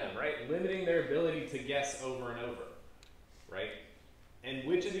 Delaying them, right? Limiting their ability to guess over and over, right? And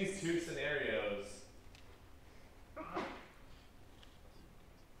which of these two scenarios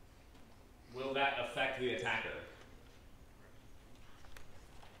will that affect the attacker?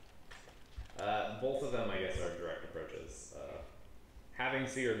 Both of them, I guess, are direct approaches. Having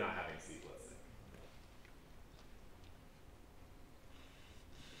C or not having C, let's say.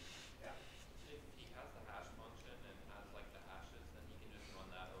 Yeah. If he has the hash function and has like the hashes, then he can just run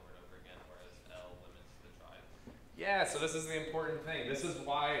that over and over again, whereas L limits the tries. Yeah, so this is the important thing. This is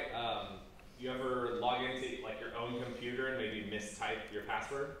why you ever log into like your own computer and maybe mistype your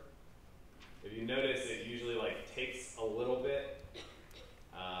password. If you notice, it usually like takes a little bit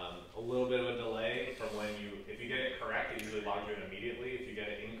of a delay from when if you get it correct, it usually logs you in immediately. If you get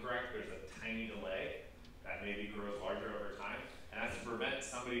it incorrect, there's a tiny delay that maybe grows larger over time. And that's to prevent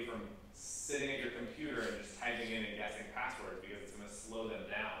somebody from sitting at your computer and just typing in and guessing passwords because it's going to slow them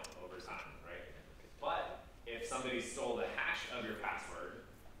down over time, right? But if somebody stole the hash of your password,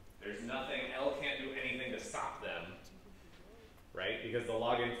 there's nothing, L can't do anything to stop them, right? Because the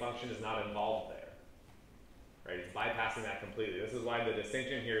login function is not involved there. Right, it's bypassing that completely. This is why the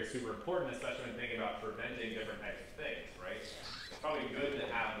distinction here is super important, especially when thinking about preventing different types of things, right? It's probably good to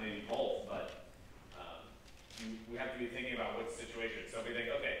have maybe both, but we have to be thinking about what situation. So if we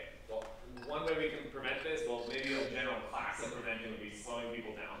think, okay, well, one way we can prevent this, well, maybe a general class of prevention would be slowing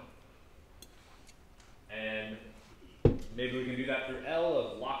people down. And maybe we can do that through L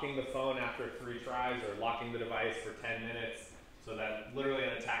of locking the phone after 3 tries or locking the device for 10 minutes so that literally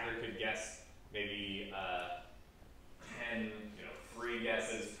an attacker could guess maybe 3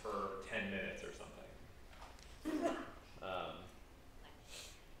 guesses per 10 minutes or something.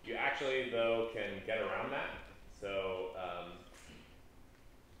 You actually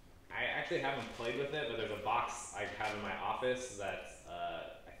actually haven't played with it, but there's a box I have in my office that's,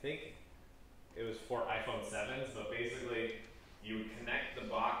 I think it was for iPhone 7s, but basically you would connect the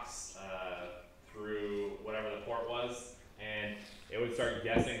box through whatever the port was, and it would start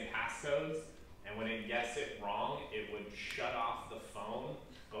guessing passcodes, and when it guessed it wrong, it would shut off the phone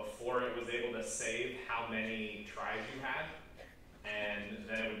before it was able to save how many tries you had, and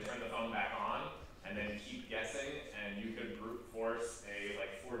then it would turn the phone back on, and then keep guessing, and you could brute force a like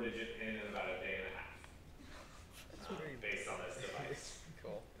 4-digit pin in about a day and a half, based on this device.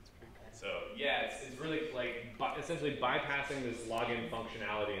 Cool. So yeah, it's really like essentially bypassing this login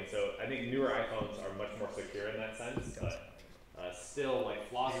functionality, and so I think newer iPhones are much more secure in that sense, but still like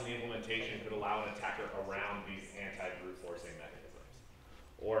flaws in the implementation could allow an attacker around these anti-brute forcing mechanisms.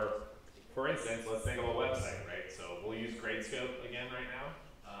 Or for instance, let's think of a website, right? So we'll use Gradescope again right now.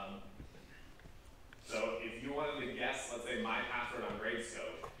 So if you wanted to guess, let's say my password on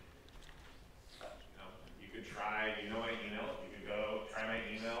Gradescope, you could try, my email, you could go try my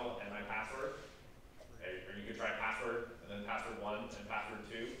email and my password, okay? Or you could try password and then password 1 and password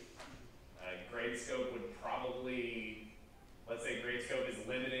 2. Gradescope would probably, let's say Gradescope is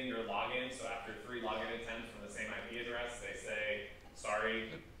limiting your login, so after 3 login attempts from the same IP address, they say,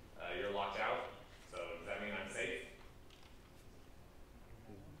 sorry, you're locked out. So does that mean I'm safe?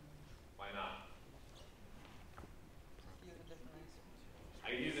 Why not?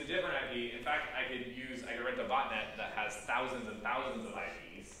 I could use a different IP. In fact, I could rent a botnet that has thousands and thousands of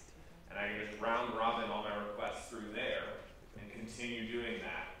IPs, and I can just round robin all my requests through there and continue doing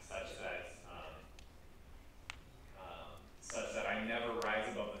that such that I never rise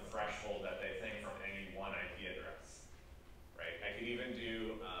above the threshold that they think from any one IP address, right? I could even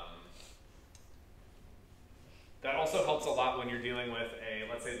do, that also helps a lot when you're dealing with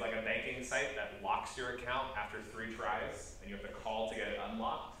let's say like a banking site that locks your account after 3 tries, and you have to call to get it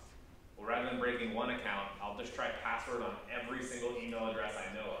unlocked. Well, rather than breaking one account, I'll just try password on every single email address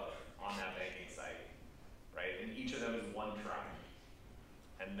I know of on that banking site, right? And each of them is 1 try.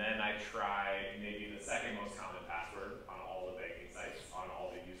 And then I try maybe the second most common password on all the banking sites, on all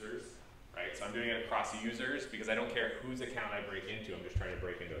the users, right? So I'm doing it across users because I don't care whose account I break into, I'm just trying to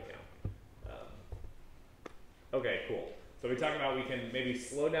break into account. Okay, cool. So we talked about we can maybe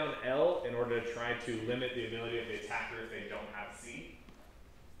slow down L in order to try to limit the ability of the attacker if they don't have C.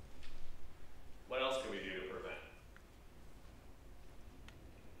 What else can we do to prevent?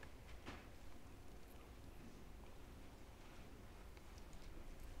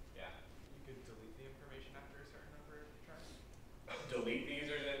 Yeah? You could delete the information after a certain number of tries. Delete the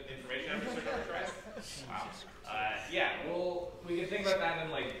user's information after a certain number of tries? Wow. Yeah, well, we can think about that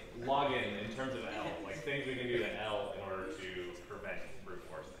in like login in terms of L, like things we can do to L in order to prevent brute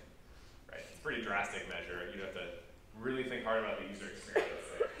forcing, right? It's a pretty drastic measure. You'd have to really think hard about the user experience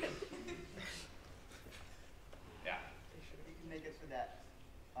there. Yeah? You can make it so that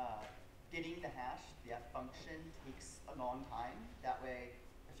getting the hash, the F function, takes a long time. That way,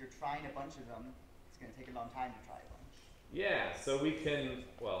 if you're trying a bunch of them, it's going to take a long time to try a bunch. Yeah, so we can,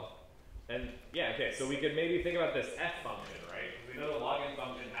 well, and yeah, okay, so we could maybe think about this F function, right? We know the login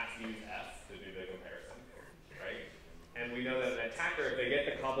function has to use F to do the comparison, right? And we know that an attacker, if they get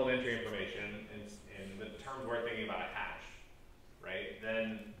the complementary information in the terms we're thinking about a hash, right?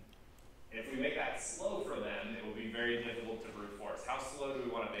 Then if we make that slow for them, it will be very difficult to brute force. How slow do we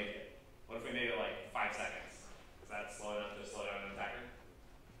want to make it? What if we made it like 5 seconds? Is that slow enough to slow down an attacker?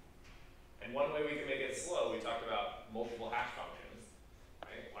 And one way we can make it slow, we talked about multiple hash functions.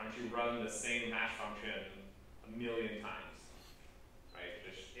 Why don't you run the same hash function 1,000,000 times, right?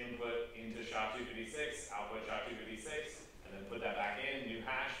 Just input into SHA-256, output SHA-256, and then put that back in, new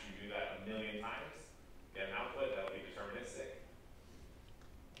hash, you do that 1,000,000 times, get an output that will be deterministic.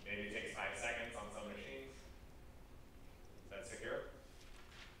 Maybe it takes 5 seconds on some machines. Is that secure?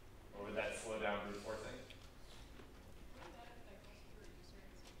 Or would that slow down brute forcing?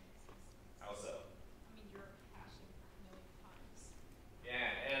 How so? Yeah,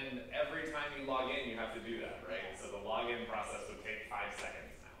 and every time you log in, you have to do that, right? So the login process would take 5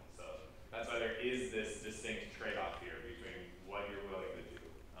 seconds now. So that's why there is this distinct trade-off here between what you're willing to do.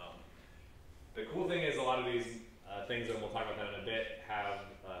 The cool thing is a lot of these things, and we'll talk about them in a bit, have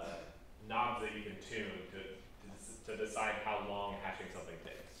knobs that you can tune to decide how long hashing something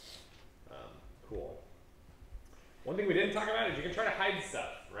takes. Cool. One thing we didn't talk about is you can try to hide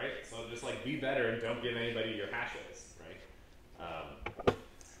stuff, right? So just like be better and don't give anybody your hashes, right?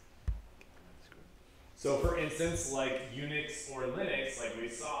 So for instance, like Unix or Linux, like we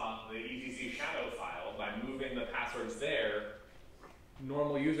saw, the etc shadow file, by moving the passwords there,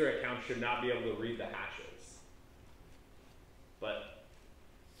 normal user accounts should not be able to read the hashes. But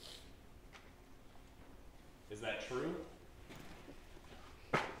Is that true?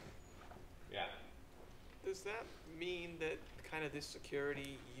 Yeah. Does that mean that kind of this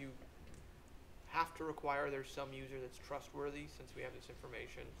security, you have to require there's some user that's trustworthy since we have this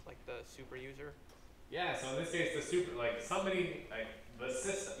information, like the super user? Yeah, so in this case, the super, like somebody, like the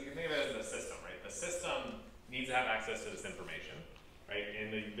system, you can think of it as the system, right? The system needs to have access to this information, right?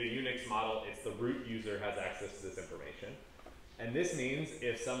 In the Unix model, it's the root user has access to this information. And this means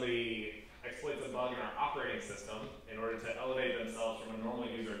if somebody exploits a bug in our operating system in order to elevate themselves from a normal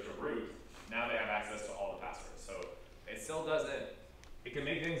user to root, now they have access to all the passwords. So it still doesn't, it can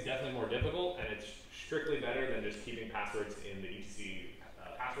make things definitely more difficult, and it's strictly better than just keeping passwords in the etc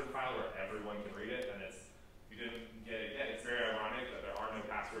password file where everyone can read it. And it's, you didn't get it yet, it's very ironic that there are no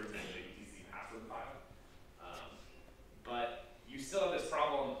passwords in the etc password file. But you still have this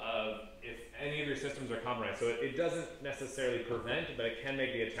problem of if any of your systems are compromised. So it doesn't necessarily prevent, but it can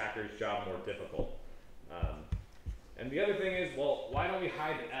make the attacker's job more difficult. And the other thing is, well, why don't we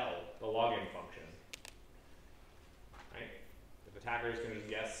hide L, the login function? Right? If attackers can just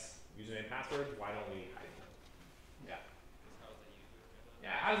guess username and password, why don't we hide them? Yeah. Yeah,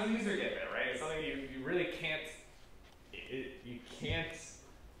 how does the user get there, right? It's something you really can't, you can't,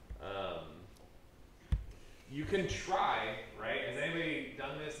 you can try, right? Has anybody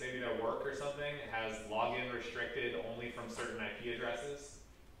done this? Maybe their work or something has login restricted only from certain IP addresses?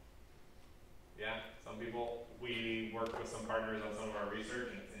 Yeah, some people. We worked with some partners on some of our research,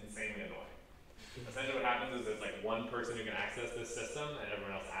 and it's insanely annoying. Essentially what happens is there's like one person who can access this system, and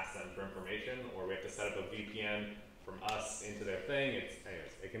everyone else asks them for information, or we have to set up a VPN from us into their thing.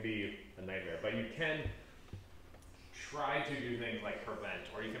 Anyways, it can be a nightmare. But you can try to do things like prevent,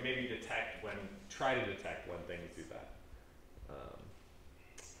 or you can maybe try to detect when things do that.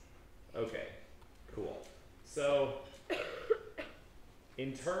 Okay, cool. So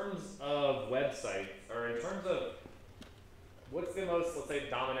in terms of websites, or in terms of what's the most, let's say,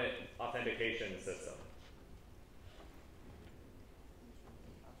 dominant authentication system?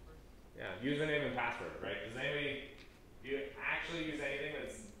 Yeah, username and password, right? Does anybody, do you actually use anything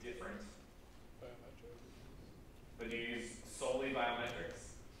that's different? Biometrics. But do you use solely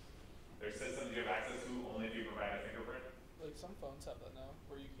biometrics? There's systems you have access to only if you provide a fingerprint? Like some phones have that now,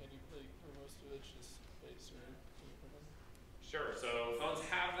 where you can't like for most of it's just face or fingerprint. Sure, so phones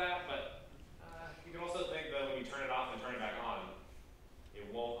have that, but you can also think that when you turn it off and turn it back on, it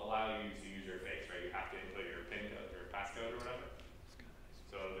won't allow you to use your face, right? You have to input your PIN code or passcode or whatever.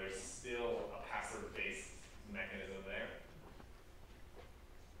 So there's still a password-based mechanism there.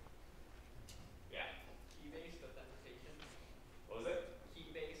 Yeah? Key-based authentication. What was it?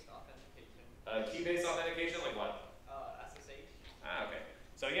 Key-based authentication. Key-based authentication, like what? SSH. Okay.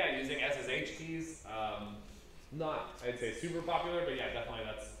 So yeah, using SSH keys, not, I'd say, super popular, but yeah, definitely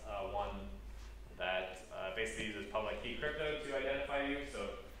that's one that basically uses public key crypto to identify you. So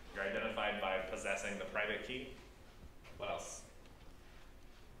you're identified by possessing the private key. What else?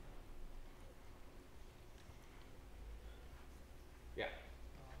 Yeah.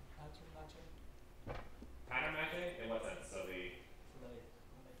 Pattern matching. Pattern matching? In what sense? So the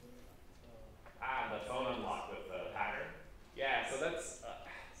the phone unlock with the pattern. Yeah, so that's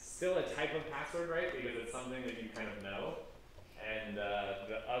still a type of password, right? Because it's something that you kind of know. And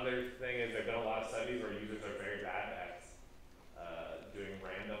the other thing is there've been a lot of studies where users are very bad at doing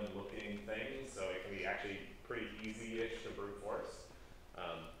random looking things, so it can be actually pretty easy-ish to brute force.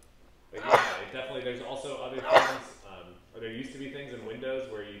 But yeah, definitely there's also other things, or there used to be things in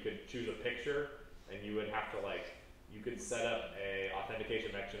Windows where you could choose a picture and you would have to you could set up a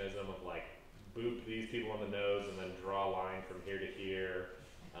authentication mechanism of boop these people on the nose and then draw a line from here to here.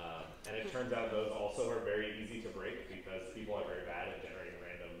 And it turns out those also are very easy to break because people are very bad at generating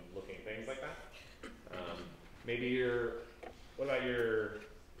random looking things like that. What about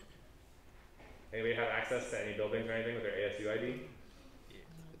anybody have access to any buildings or anything with their ASU ID?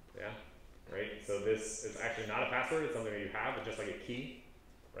 Yeah, right? So this is actually not a password, it's something that you have, it's just like a key,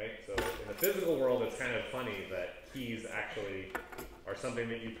 right? So in the physical world, it's kind of funny that keys actually are something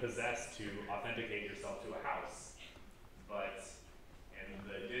that you possess to authenticate yourself to a house. But in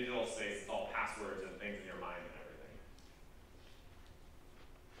the digital space, it's all passwords and things in your mind and everything.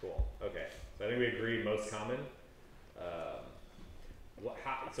 Cool, okay. So I think we agree most common.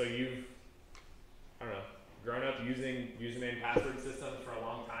 So you've, I don't know, grown up using username password systems for a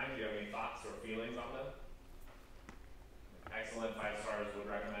long time. Do you have any thoughts or feelings on them? Excellent, 5 stars, would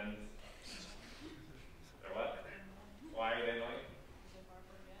recommend. They're what? Why are they annoying?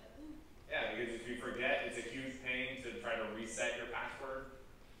 Yeah, because if you forget, it's a huge pain to try to reset your password.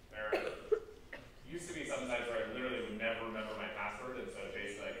 There used to be some sites where I literally would never remember my password, and so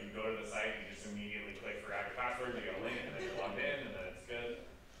basically you go to the site, you just immediately click forgot your password,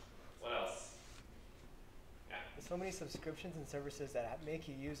 so many subscriptions and services that make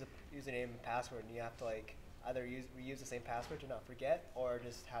you use a username and password, and you have to like either reuse the same password to not forget, or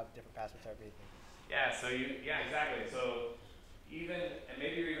just have different passwords for everything. Yeah, so exactly. So and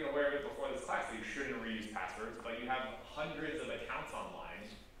maybe you're even aware of it before this class, that you shouldn't reuse passwords, but you have hundreds of accounts online.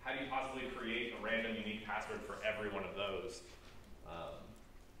 How do you possibly create a random unique password for every one of those?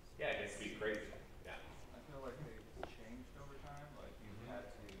 Yeah, it gets to be crazy. Yeah. I feel like they've changed over time. Like you've had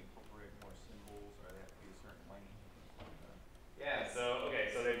to incorporate more symbols, or they have to be a certain length, things like that. Yeah, so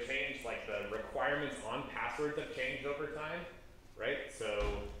they've changed, like the requirements on passwords have changed over time, right? So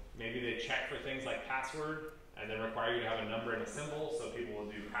maybe they check for things like password and then require you to have a number and a symbol, so people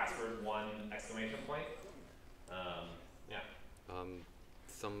will do password 1 exclamation point. Yeah.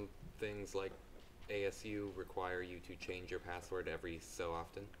 Some things like ASU require you to change your password every so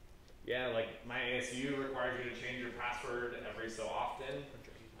often. Yeah, like my ASU requires you to change your password every so often.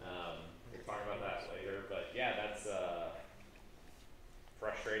 We'll talk about that later, but yeah, that's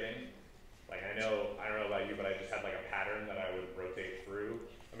frustrating. Like I don't know about you, but I just had like a pattern that I would rotate through.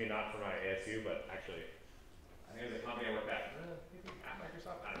 I mean, not for my ASU, but actually, I think it was a company I worked at, maybe at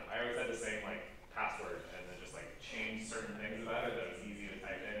Microsoft. I don't know. I always had the same like password, and then just like change certain things about it that was easy to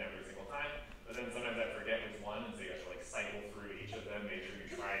type in every single time. But then sometimes I forget which one, and so you have to like cycle through each of them, make sure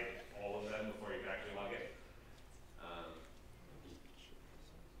you try all of them before you can actually log in.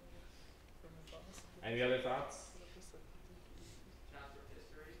 Any other thoughts? Password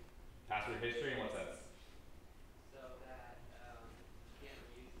history. Password history, in what sense? So that you can't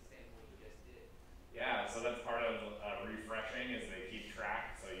reuse the same one you just did. Yeah, so that's part of refreshing, is they keep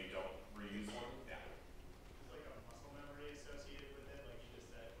track so you don't reuse one. Yeah. There's like a muscle memory associated with it, like you just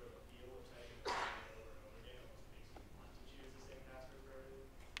said, where the feel of typing the same over and over again almost makes you want to choose the same password for everything.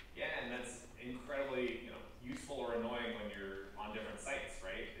 Yeah, and that's incredibly, useful or annoying when you're on different sites,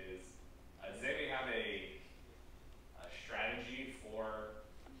 right? Does anybody have a strategy for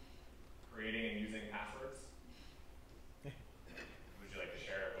creating and using passwords? Would you like to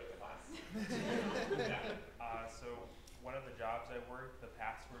share it with the class? Yeah. So one of the jobs I worked, the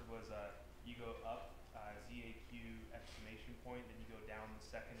password was you go up ZAQ exclamation point, then you go down the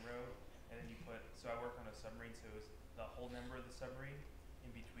second row, and then you put. So I work on a submarine, so it was the whole number of the submarine in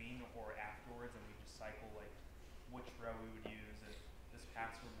between or afterwards, and we just cycle like which row we would use. And this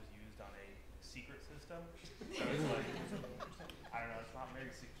password was used on a secret system, so it's like I don't know, it's not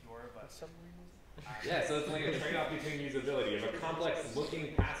very secure, but Yeah, so it's like a trade-off between usability. You have a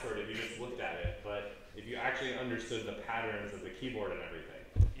complex-looking password if you just looked at it, but if you actually understood the patterns of the keyboard and everything.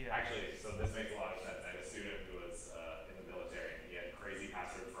 Yeah. Actually, so this makes a lot of sense. I had a student who was in the military, and he had a crazy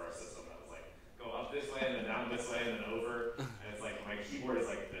password for our system that was like, go up this way, and then down this way, and then over. And it's like, my keyboard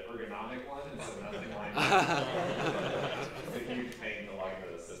is like the ergonomic one, and so nothing lines up. It's a huge pain to log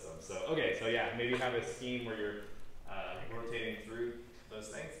into the system. So, okay, so yeah, maybe have a scheme where you're rotating through those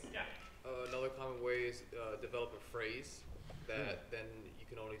things. Yeah. Another common way is develop a phrase that then you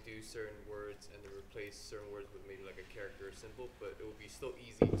can only do certain words and then replace certain words with maybe like a character or symbol, but it will be still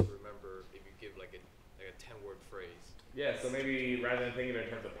easy to remember if you give like a 10-word phrase. Yeah, so maybe rather than thinking of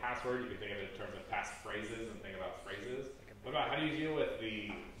it in terms of password, you can think of it in terms of passphrases and think about phrases. What about, how do you deal with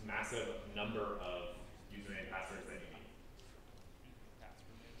the massive number of username passwords that you need?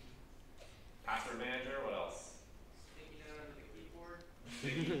 Password manager, what else? Sticky note under the keyboard.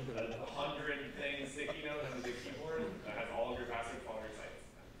 100 things sticky note under the keyboard that has all of your passwords for all your sites.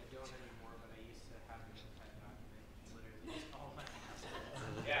 I don't anymore, but I used to have an entire document, literally just all my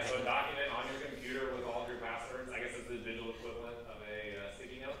passwords. Yeah, so a document on your computer with all of your passwords. I guess it's the digital equivalent of a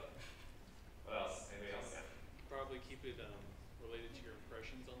sticky note. What else? Anybody else? Yeah. Probably keep it related to your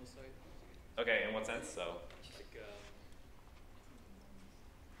impressions on the site. Okay, in what sense? So. Like,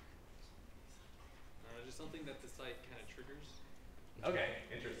 just something that the site kind of triggers. Okay,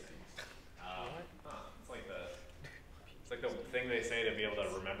 interesting. It's like the thing they say to be able to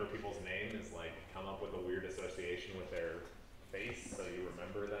remember people's name is like come up with a weird association with their face so you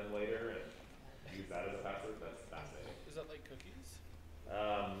remember them later and use that as a password. That's fascinating. Is that like cookies?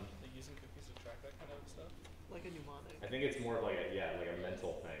 Like using cookies to track that kind of stuff? Like a mnemonic. I think it's more of like a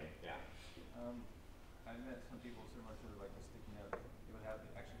mental thing. Yeah. I met some people similar to like a sticky note. They would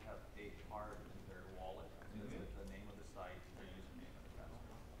actually have a card in their wallet. So it's like the name of the site, their username, and the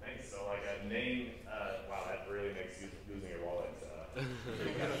password. Nice. So like a name. Wow, that really makes losing your wallet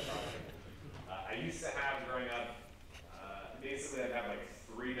pretty catastrophic. I used to have growing up. Basically, I'd have like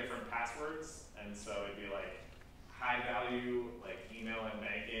 3 different passwords, and so it'd be like high value, like email and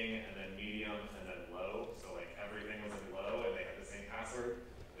banking, and then medium, and then low. So like everything was in low, and they had the same password.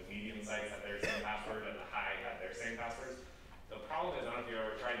 The medium sites had their same password, and the high had their same passwords. The problem is, I don't know if you've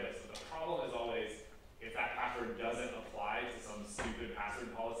ever tried this, but the problem is always if that password does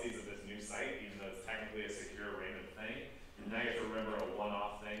remember a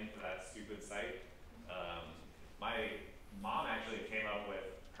one-off thing for that stupid site. My mom actually came up with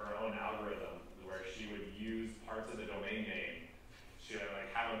her own algorithm where she would use parts of the domain name. She would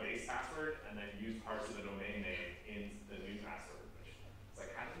like have a base password and then use parts of the domain name in the new password. It's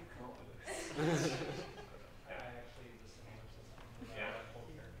like, how did you come up with this? I actually use a similar system. Yeah. I have whole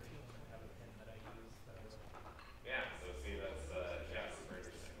characters and I have a pin that I use that I was Yeah, so see, that's, yeah, super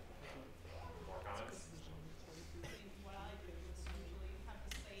interesting. More comments? I think what I do is usually have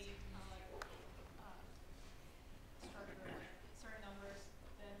the save kind of like structure, like certain numbers,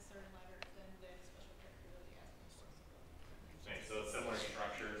 then certain letters, then special character that they ask me for. Thanks. So it's similar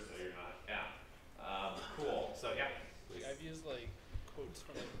structure, so you're not, yeah. Cool. So yeah, please. I've used like quotes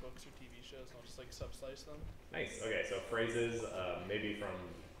from like books or TV shows, and I'll just like subslice them. Nice. Okay, so phrases, maybe from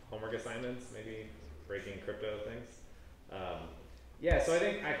homework assignments, maybe breaking crypto things. Yeah, so I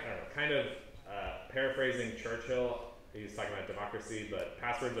think, I don't know, kind of paraphrasing Churchill, he was talking about democracy, but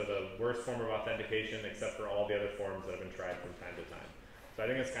passwords are the worst form of authentication except for all the other forms that have been tried from time to time. So I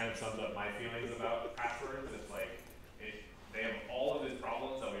think this kind of sums up my feelings about passwords. It's like, they have all of these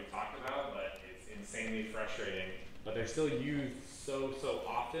problems that we've talked about, but it's insanely frustrating. But they're still used so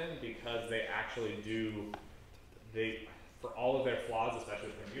often because they actually do, for all of their flaws, especially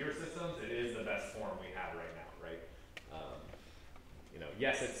with computer systems, it is the best form we have right now, right? You know,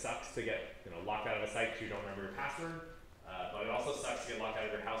 yes, it sucks to get locked out of a site because you don't remember your password, but it also sucks to get locked out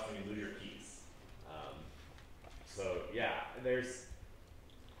of your house when you lose your keys. So yeah, there's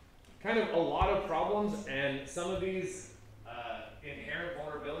kind of a lot of problems, and some of these inherent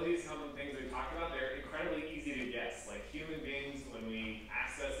vulnerabilities come from things we've talked about. They're incredibly easy to guess. Like human beings, when we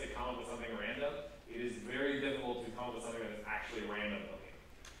ask us to come up with something random, it is very difficult to come up with something that is actually random looking,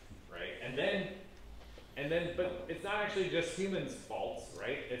 right? And then, but it's not actually just humans' faults,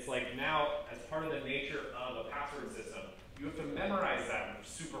 right? It's like now, as part of the nature of a password system, you have to memorize that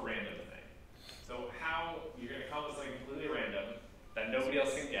super random thing. So how you're going to come up with something completely random that nobody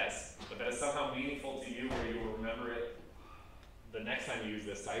else can guess, but that is somehow meaningful to you where you will remember it the next time you use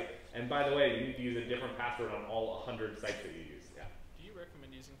this site. And by the way, you need to use a different password on all 100 sites that you use. Yeah. Do you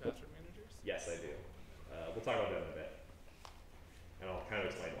recommend using password managers? Yes, I do. We'll talk about that in a bit. And I'll kind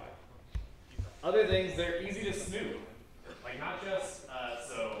of explain why. Other things, they're easy to snoop. Like not just,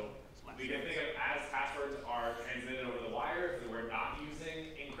 so we can think of as passwords are transmitted over the wire, if we're not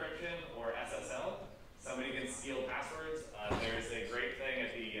using encryption or SSL, somebody can steal passwords. There's a great thing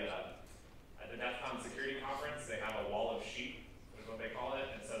at the DEF CON security conference. They have a wall of sheep, is what they call it,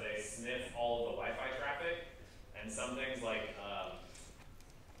 and so they sniff all of the Wi-Fi traffic, and some things like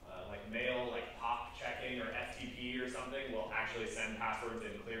mail, like POP checking or FTP or something, will actually send passwords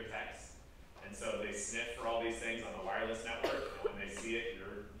in clear text. And so they sniff for all these things on the wireless network, and when they see it,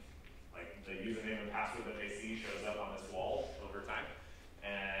 like the username and password that they see shows up on this wall over time.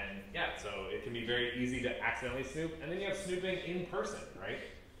 And yeah, so it can be very easy to accidentally snoop. And then you have snooping in person, right?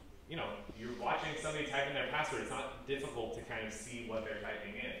 You know, you're watching somebody type in their password. It's not difficult to kind of see what they're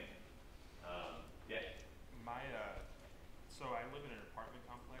typing in. Yeah. So I live in an apartment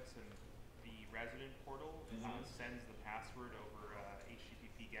complex, and the resident portal sends the password over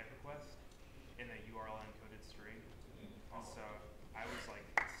HTTP GET request in a URL encoded string. And so I was like,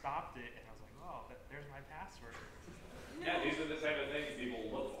 stopped it, and I was like, oh, there's my password. Yeah, these are the type of things people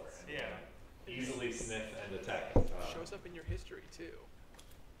look for. Yeah. Easily sniff and detect. Shows up in your history too.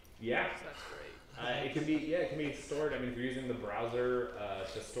 Yeah. That's great. It can be stored. I mean, if you're using the browser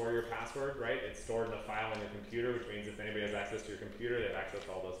to store your password, right? It's stored in a file on your computer, which means if anybody has access to your computer, they have access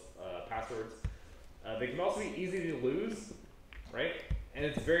to all those passwords. They can also be easy to lose, right? And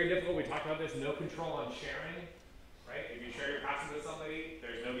it's very difficult. We talked about this. No control on sharing, right? If you share your password with somebody,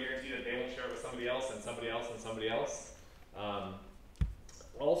 there's no guarantee that they won't share it with somebody else and somebody else and somebody else.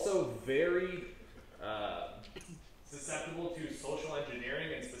 Also, very susceptible to social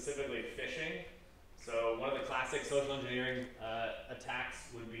engineering and specifically phishing. So one of the classic social engineering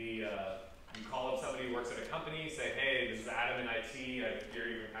attacks would be you call up somebody who works at a company, say, hey, this is Adam in IT, I hear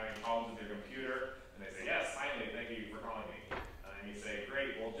you've been having problems with your computer, and they say, yes, finally, thank you for calling me. And you say,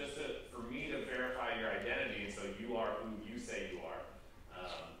 great, well, just for me to verify your identity, so you are who you say you are,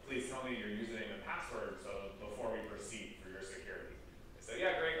 please tell me your username and password so before we proceed for your security. They say,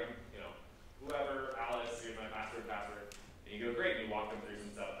 yeah, great, I'm, whoever, Alice, here's my password. And you go, great, and you walk them through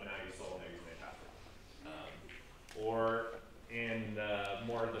some stuff, and now you've stolen their username and password. Or in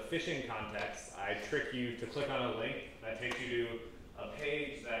more of the phishing context, I trick you to click on a link that takes you to a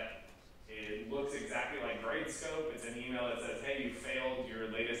page that it looks exactly like Gradescope. It's an email that says, hey, you failed your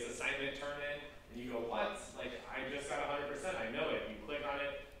latest assignment turn-in. And you go, what? Like, I just got 100%, I know it. You click on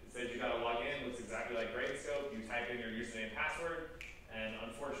it, it says you got to log in, looks exactly like Gradescope. You type in your username and password,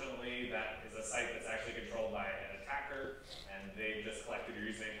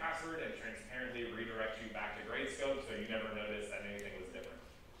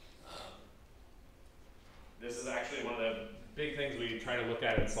 try to look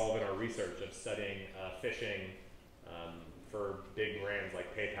at and solve in our research of studying phishing for big brands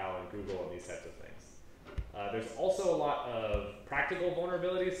like PayPal and Google and these types of things. There's also a lot of practical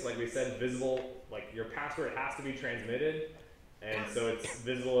vulnerabilities. Like we said, visible, like your password has to be transmitted, and so it's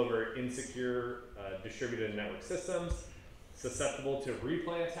visible over insecure distributed network systems, susceptible to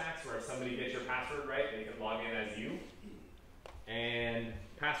replay attacks where if somebody gets your password right, they can log in as you. And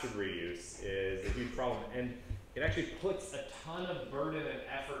password reuse is a huge problem, and it actually puts a ton of burden and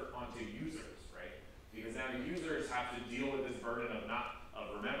effort onto users, right? Because now users have to deal with this burden of not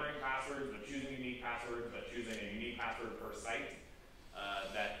remembering passwords, but choosing unique passwords, but choosing a unique password per site.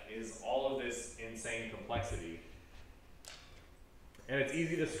 That is all of this insane complexity. And it's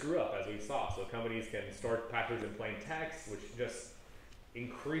easy to screw up, as we saw. So companies can store passwords in plain text, which just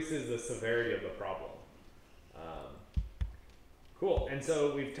increases the severity of the problem. Cool, and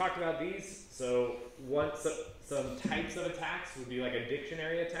so we've talked about these. So some types of attacks would be like a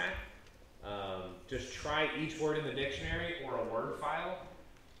dictionary attack. Just try each word in the dictionary or a word file.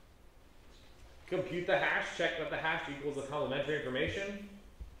 Compute the hash, check that the hash equals the complementary information.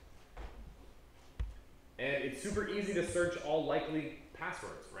 And it's super easy to search all likely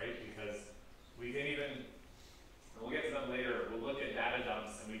passwords, right? Because we can even, we'll get to them later, we'll look at data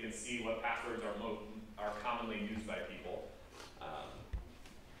dumps and we can see what passwords are commonly used by people.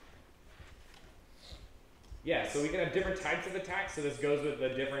 Yeah, so we can have different types of attacks. So this goes with the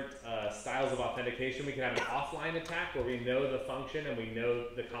different styles of authentication. We can have an offline attack where we know the function and we know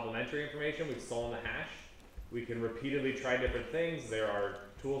the complementary information. We've stolen the hash. We can repeatedly try different things. There are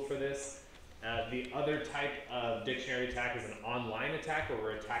tools for this. The other type of dictionary attack is an online attack where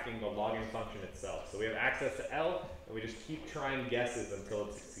we're attacking the login function itself. So we have access to L and we just keep trying guesses until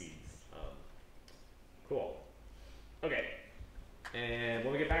it succeeds. Cool. Okay. And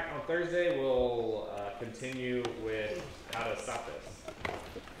when we get back on Thursday, we'll continue with how to stop this.